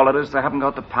couldn't have followed us. They haven't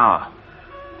got the power.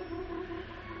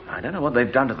 I don't know what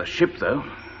they've done to the ship, though.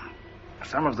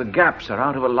 Some of the gaps are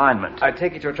out of alignment. I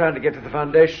take it you're trying to get to the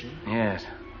Foundation. Yes.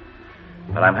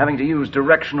 But I'm having to use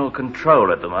directional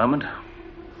control at the moment.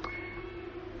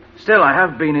 Still, I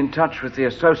have been in touch with the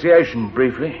association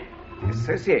briefly.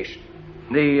 Association?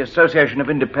 The Association of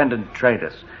Independent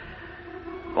Traders.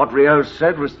 What Riose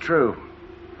said was true.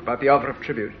 About the offer of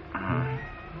tribute?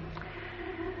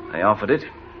 They offered it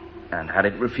and had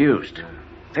it refused.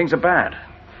 Things are bad.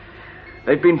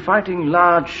 They've been fighting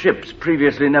large ships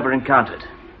previously never encountered,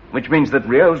 which means that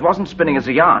Riose wasn't spinning us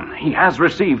a yarn. He has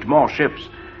received more ships.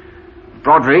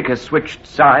 Broderick has switched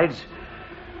sides,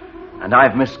 and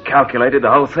I've miscalculated the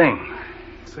whole thing.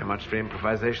 So much for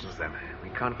improvisations, then. We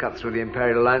can't cut through the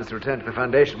Imperial lines to return to the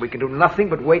Foundation. We can do nothing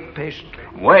but wait patiently.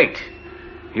 Wait?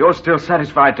 You're still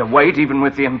satisfied to wait, even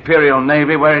with the Imperial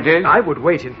Navy where it is? I would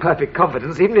wait in perfect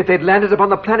confidence, even if they'd landed upon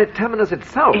the planet Terminus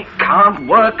itself. It can't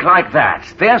work like that.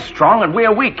 They're strong and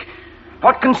we're weak.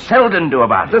 What can Selden do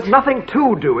about it? There's nothing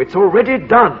to do. It's already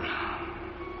done.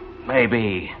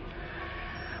 Maybe.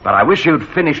 But I wish you'd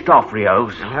finished off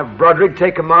Riose. And have Broderick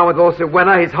take command with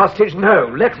Orsiwena, his hostage? No.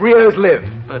 Let Riose live.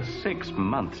 But 6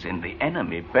 months in the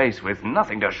enemy base with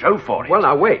nothing to show for it. Well,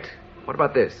 now, wait. What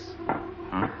about this?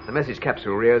 The message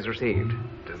capsule Riose received.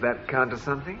 Does that count as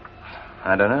something?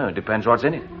 I don't know. It depends what's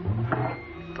in it.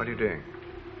 What are you doing?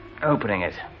 Opening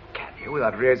it. Can you,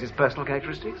 without Riose's personal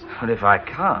characteristics? But if I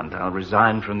can't, I'll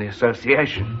resign from the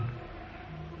association.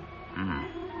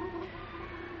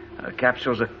 The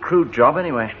capsule's a crude job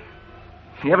anyway.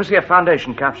 You ever see a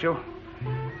Foundation capsule?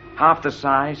 Half the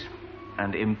size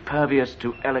and impervious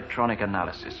to electronic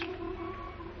analysis.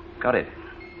 Got it.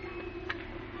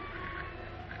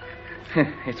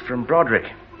 It's from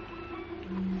Broderick.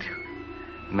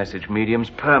 Message medium's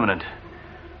permanent.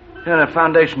 In a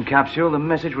Foundation capsule, the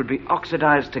message would be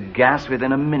oxidized to gas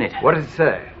within a minute. What does it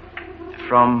say?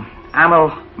 From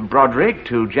Amel Broderick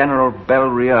to General Bel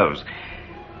Riose.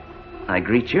 I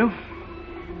greet you.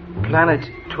 Planet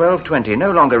 1220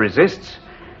 no longer resists.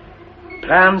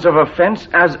 Plans of offense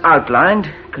as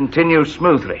outlined continue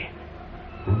smoothly.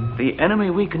 The enemy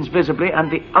weakens visibly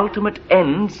and the ultimate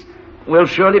ends will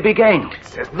surely be gained. It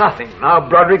says nothing. Now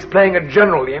Broderick's playing a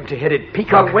general, the empty-headed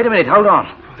peacock. Oh, wait a minute, hold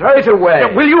on. Throw it away.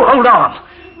 Now, will you hold on?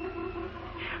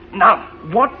 Now,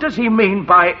 what does he mean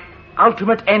by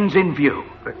ultimate ends in view?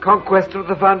 The conquest of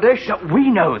the Foundation. Now,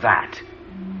 we know that.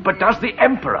 But does the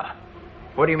Emperor?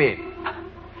 What do you mean?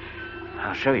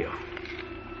 I'll show you.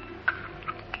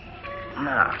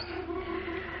 Now,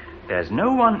 there's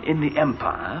no one in the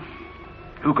Empire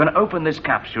who can open this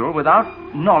capsule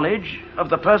without knowledge of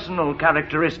the personal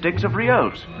characteristics of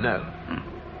Riose. No.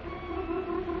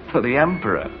 Well, the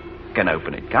Emperor can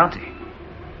open it, can't he?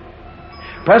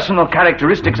 Personal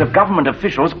characteristics of government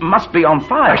officials must be on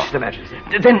file. I should imagine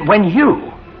so. Then when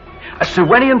you, a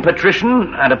Suenian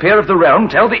patrician and a peer of the realm,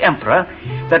 tell the Emperor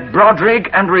that Broderick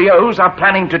and Riose are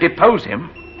planning to depose him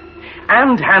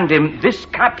and hand him this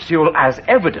capsule as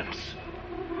evidence,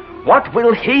 what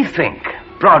will he think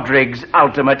Broderick's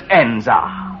ultimate ends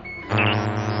are?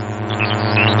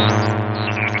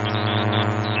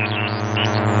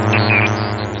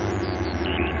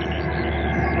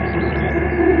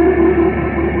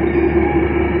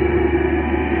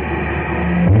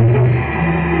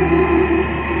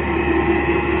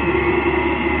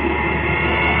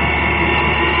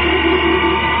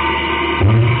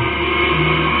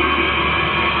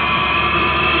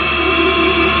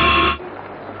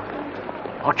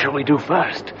 What shall we do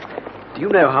first? Do you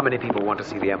know how many people want to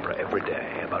see the Emperor every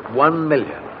day? About 1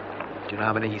 million. Do you know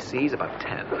how many he sees? About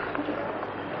 10. We'll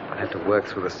have to work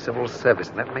through the civil service,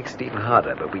 and that makes it even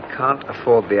harder, but we can't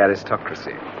afford the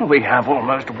aristocracy. We have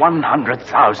almost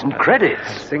 100,000 credits.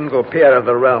 A single peer of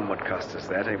the realm would cost us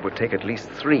that, and it would take at least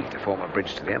 3 to form a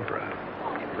bridge to the Emperor.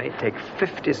 It may take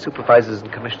 50 supervisors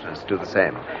and commissioners to do the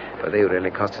same, but they would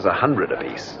only cost us 100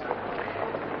 apiece.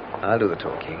 I'll do the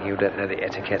talking. You don't know the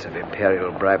etiquette of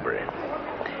imperial bribery.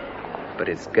 But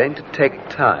it's going to take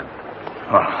time.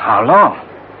 Well, how long?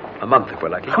 A month, if we're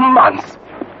lucky. A month?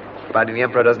 Providing the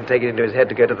Emperor doesn't take it into his head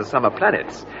to go to the summer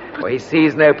planets, where he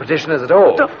sees no petitioners at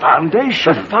all. The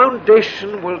Foundation? The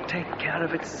Foundation will take care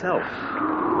of itself.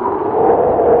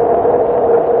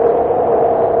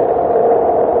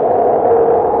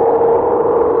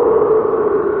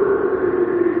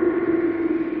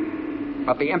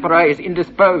 But the Emperor is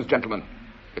indisposed, gentlemen.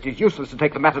 It is useless to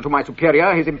take the matter to my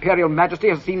superior. His Imperial Majesty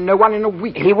has seen no one in a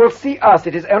week. He will see us.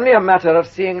 It is only a matter of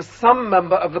seeing some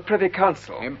member of the Privy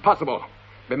Council. Impossible.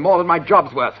 Been more than my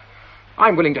job's worth.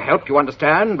 I'm willing to help, you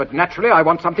understand, but naturally I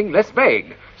want something less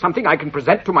vague. Something I can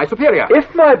present to my superior.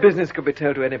 If my business could be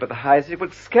told to any but the highest, it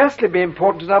would scarcely be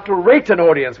important enough to rate an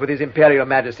audience with His Imperial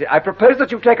Majesty. I propose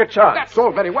that you take a chance. That's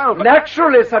all very well, but...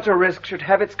 Naturally, such a risk should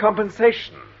have its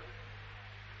compensation.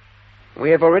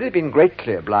 We have already been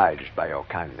greatly obliged by your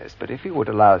kindness, but if you would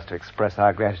allow us to express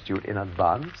our gratitude in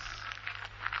advance...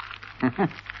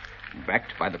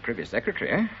 Backed by the Privy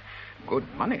Secretary, eh? Good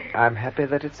money. I'm happy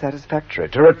that it's satisfactory.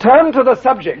 To return to the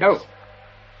subject... No.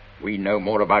 We know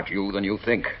more about you than you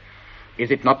think.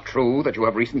 Is it not true that you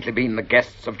have recently been the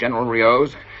guests of General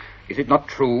Riose? Is it not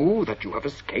true that you have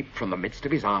escaped from the midst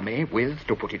of his army with,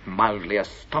 to put it mildly,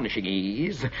 astonishing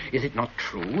ease? Is it not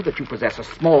true that you possess a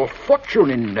small fortune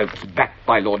in notes backed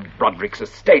by Lord Broderick's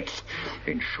estates?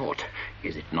 In short,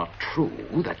 is it not true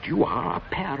that you are a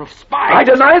pair of spies? I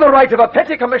deny the right of a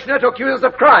petty commissioner to accuse us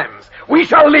of crimes. We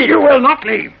shall leave. You will not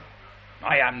leave.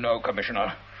 I am no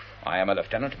commissioner. I am a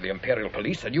lieutenant of the Imperial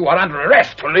Police, and you are under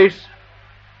arrest. Police?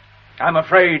 I'm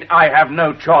afraid I have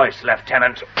no choice,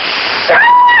 Lieutenant.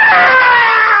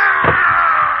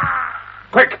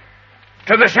 Quick!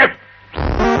 To the ship!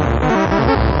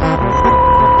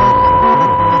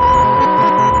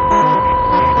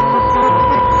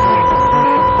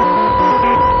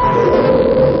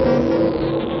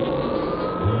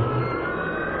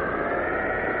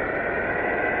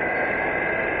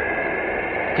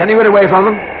 Can you get away from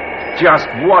them? Just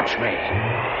watch me.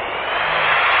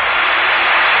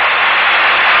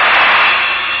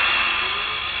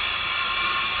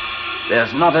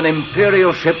 There's not an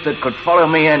Imperial ship that could follow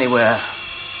me anywhere.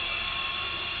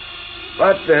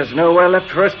 But there's nowhere left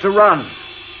for us to run.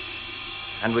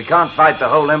 And we can't fight the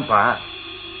whole Empire.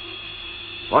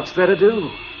 What's there to do?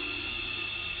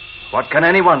 What can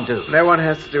anyone do? No one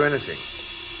has to do anything.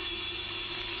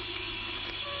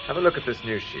 Have a look at this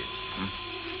news sheet.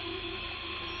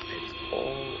 It's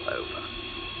all over.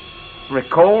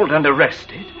 Recalled and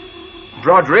arrested?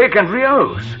 Broderick and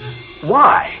Riose?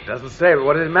 Why? Doesn't say, but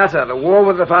what does it matter? The war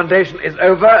with the Foundation is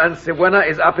over, and Siwena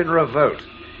is up in revolt.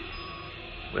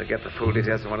 We'll get the full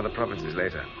details from one of the provinces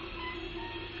later.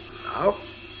 Now,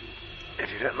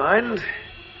 if you don't mind,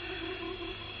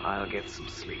 I'll get some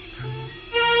sleep.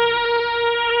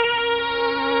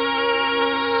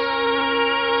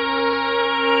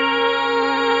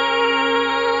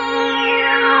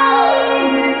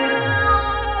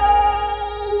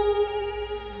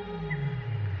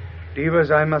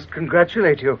 Divas, I must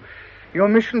congratulate you. Your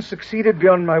mission succeeded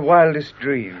beyond my wildest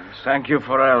dreams. Thank you,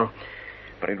 Forel.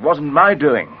 But it wasn't my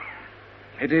doing.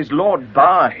 It is Lord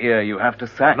Barr here you have to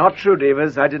thank. Not true,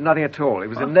 Divas. I did nothing at all. It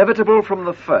was inevitable from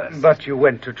the first. But you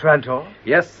went to Trantor?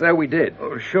 Yes, sir, we did.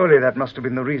 Oh, surely that must have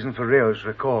been the reason for Rio's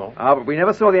recall. But we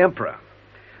never saw the Emperor.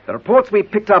 The reports we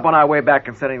picked up on our way back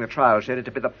concerning the trial showed it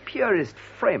to be the purest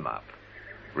frame-up.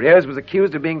 Riose was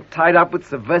accused of being tied up with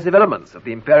subversive elements of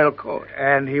the imperial court.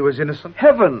 And he was innocent?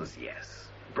 Heavens, yes.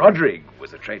 Broderick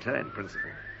was a traitor in principle.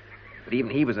 But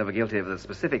even he was never guilty of the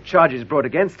specific charges brought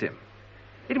against him.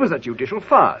 It was a judicial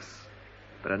farce,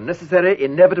 but a necessary,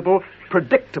 inevitable,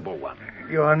 predictable one.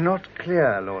 You are not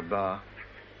clear, Lord Barr.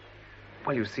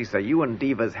 Well, you see, sir, you and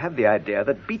Divas had the idea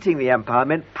that beating the Empire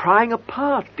meant prying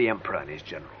apart the Emperor and his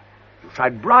general. You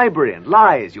tried bribery and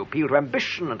lies, you appealed to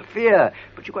ambition and fear,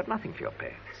 but you got nothing for your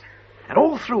pains. And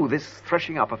all through this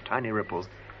threshing up of tiny ripples,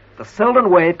 the Selden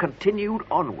wave continued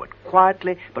onward,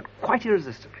 quietly but quite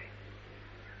irresistibly.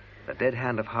 The dead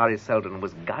hand of Hari Selden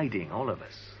was guiding all of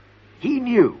us. He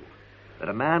knew that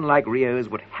a man like Riose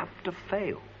would have to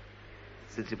fail,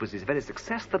 since it was his very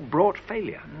success that brought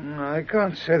failure. I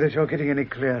can't say that you're getting any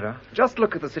clearer. Just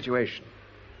look at the situation.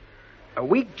 A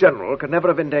weak general could never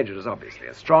have endangered us, obviously.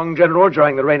 A strong general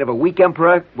during the reign of a weak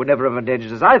emperor would never have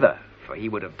endangered us either, for he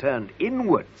would have turned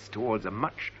inwards towards a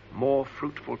much more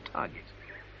fruitful target.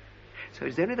 So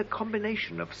it's only the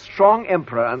combination of strong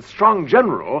emperor and strong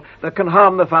general that can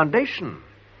harm the Foundation.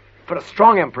 For a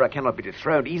strong emperor cannot be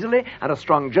dethroned easily, and a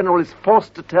strong general is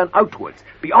forced to turn outwards,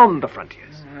 beyond the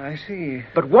frontiers. I see.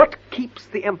 But what keeps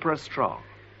the emperor strong?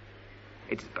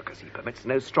 It is because he permits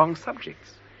no strong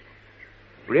subjects.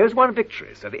 Riose won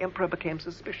victory, so the emperor became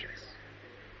suspicious.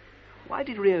 Why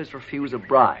did Riose refuse a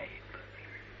bribe?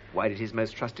 Why did his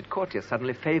most trusted courtier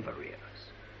suddenly favor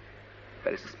Riose?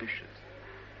 Very suspicious.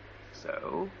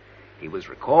 So, he was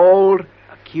recalled,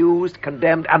 accused,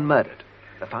 condemned, and murdered.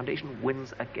 The Foundation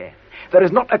wins again. There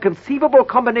is not a conceivable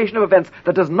combination of events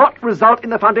that does not result in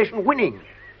the Foundation winning.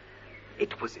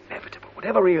 It was inevitable,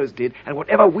 whatever Riose did and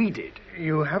whatever we did.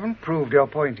 You haven't proved your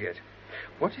point yet.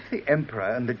 What if the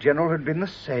Emperor and the General had been the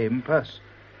same person?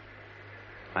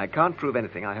 I can't prove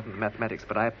anything. I haven't mathematics,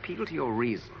 but I appeal to your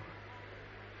reason.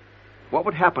 What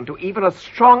would happen to even a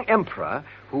strong emperor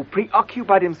who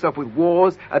preoccupied himself with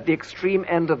wars at the extreme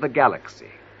end of the galaxy?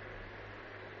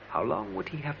 How long would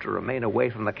he have to remain away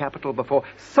from the capital before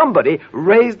somebody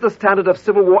raised the standard of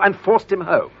civil war and forced him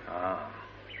home?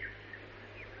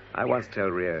 I once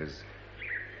told Riose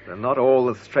that not all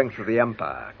the strength of the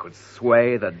Empire could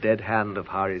sway the dead hand of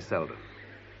Hari Selden.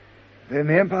 Then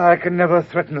the Empire can never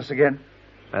threaten us again?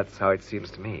 That's how it seems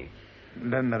to me.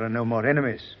 Then there are no more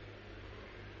enemies.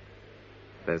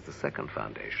 There's the second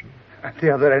Foundation. At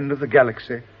the other end of the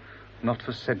galaxy. Not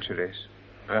for centuries.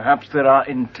 Perhaps there are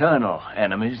internal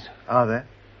enemies. Are there?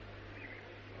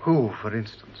 Who, for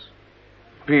instance?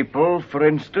 People, for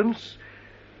instance,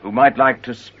 who might like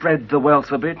to spread the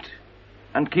wealth a bit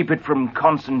and keep it from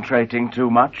concentrating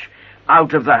too much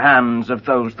out of the hands of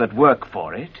those that work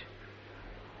for it.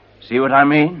 See what I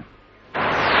mean?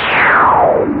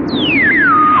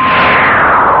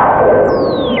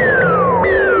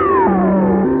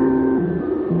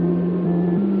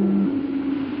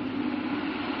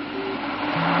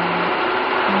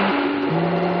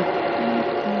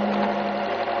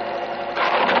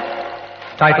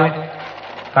 Title,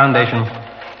 Foundation.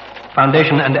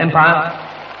 Foundation and Empire,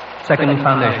 Second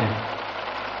Foundation.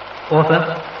 Author,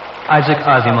 Isaac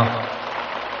Asimov.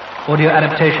 Audio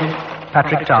adaptation,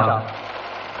 Patrick Tarr.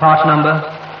 Part number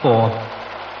 4.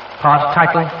 Part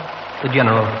title, The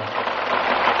General.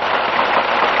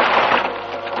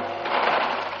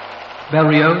 Bel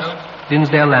Riose,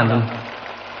 Dinsdale Landon.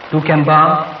 Duquesne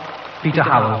Barr, Peter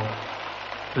Howell.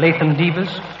 Latham Divas,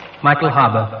 Michael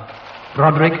Harbour.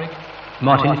 Broderick,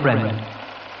 Martin Friend.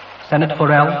 Senate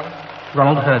Forel,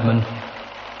 Ronald Herdman.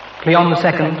 Cleon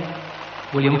II,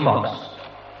 William Fox.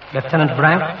 Lieutenant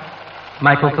Brank,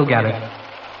 Michael Kilgarrick.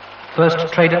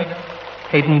 First Trader,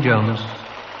 Hayden Jones.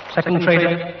 Second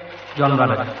Trader, John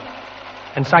Ruddock.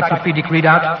 Encyclopedic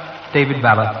Readout, David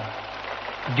Valor.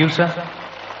 Producer,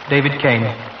 David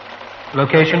Kane.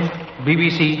 Location,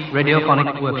 BBC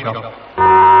Radiophonic Workshop.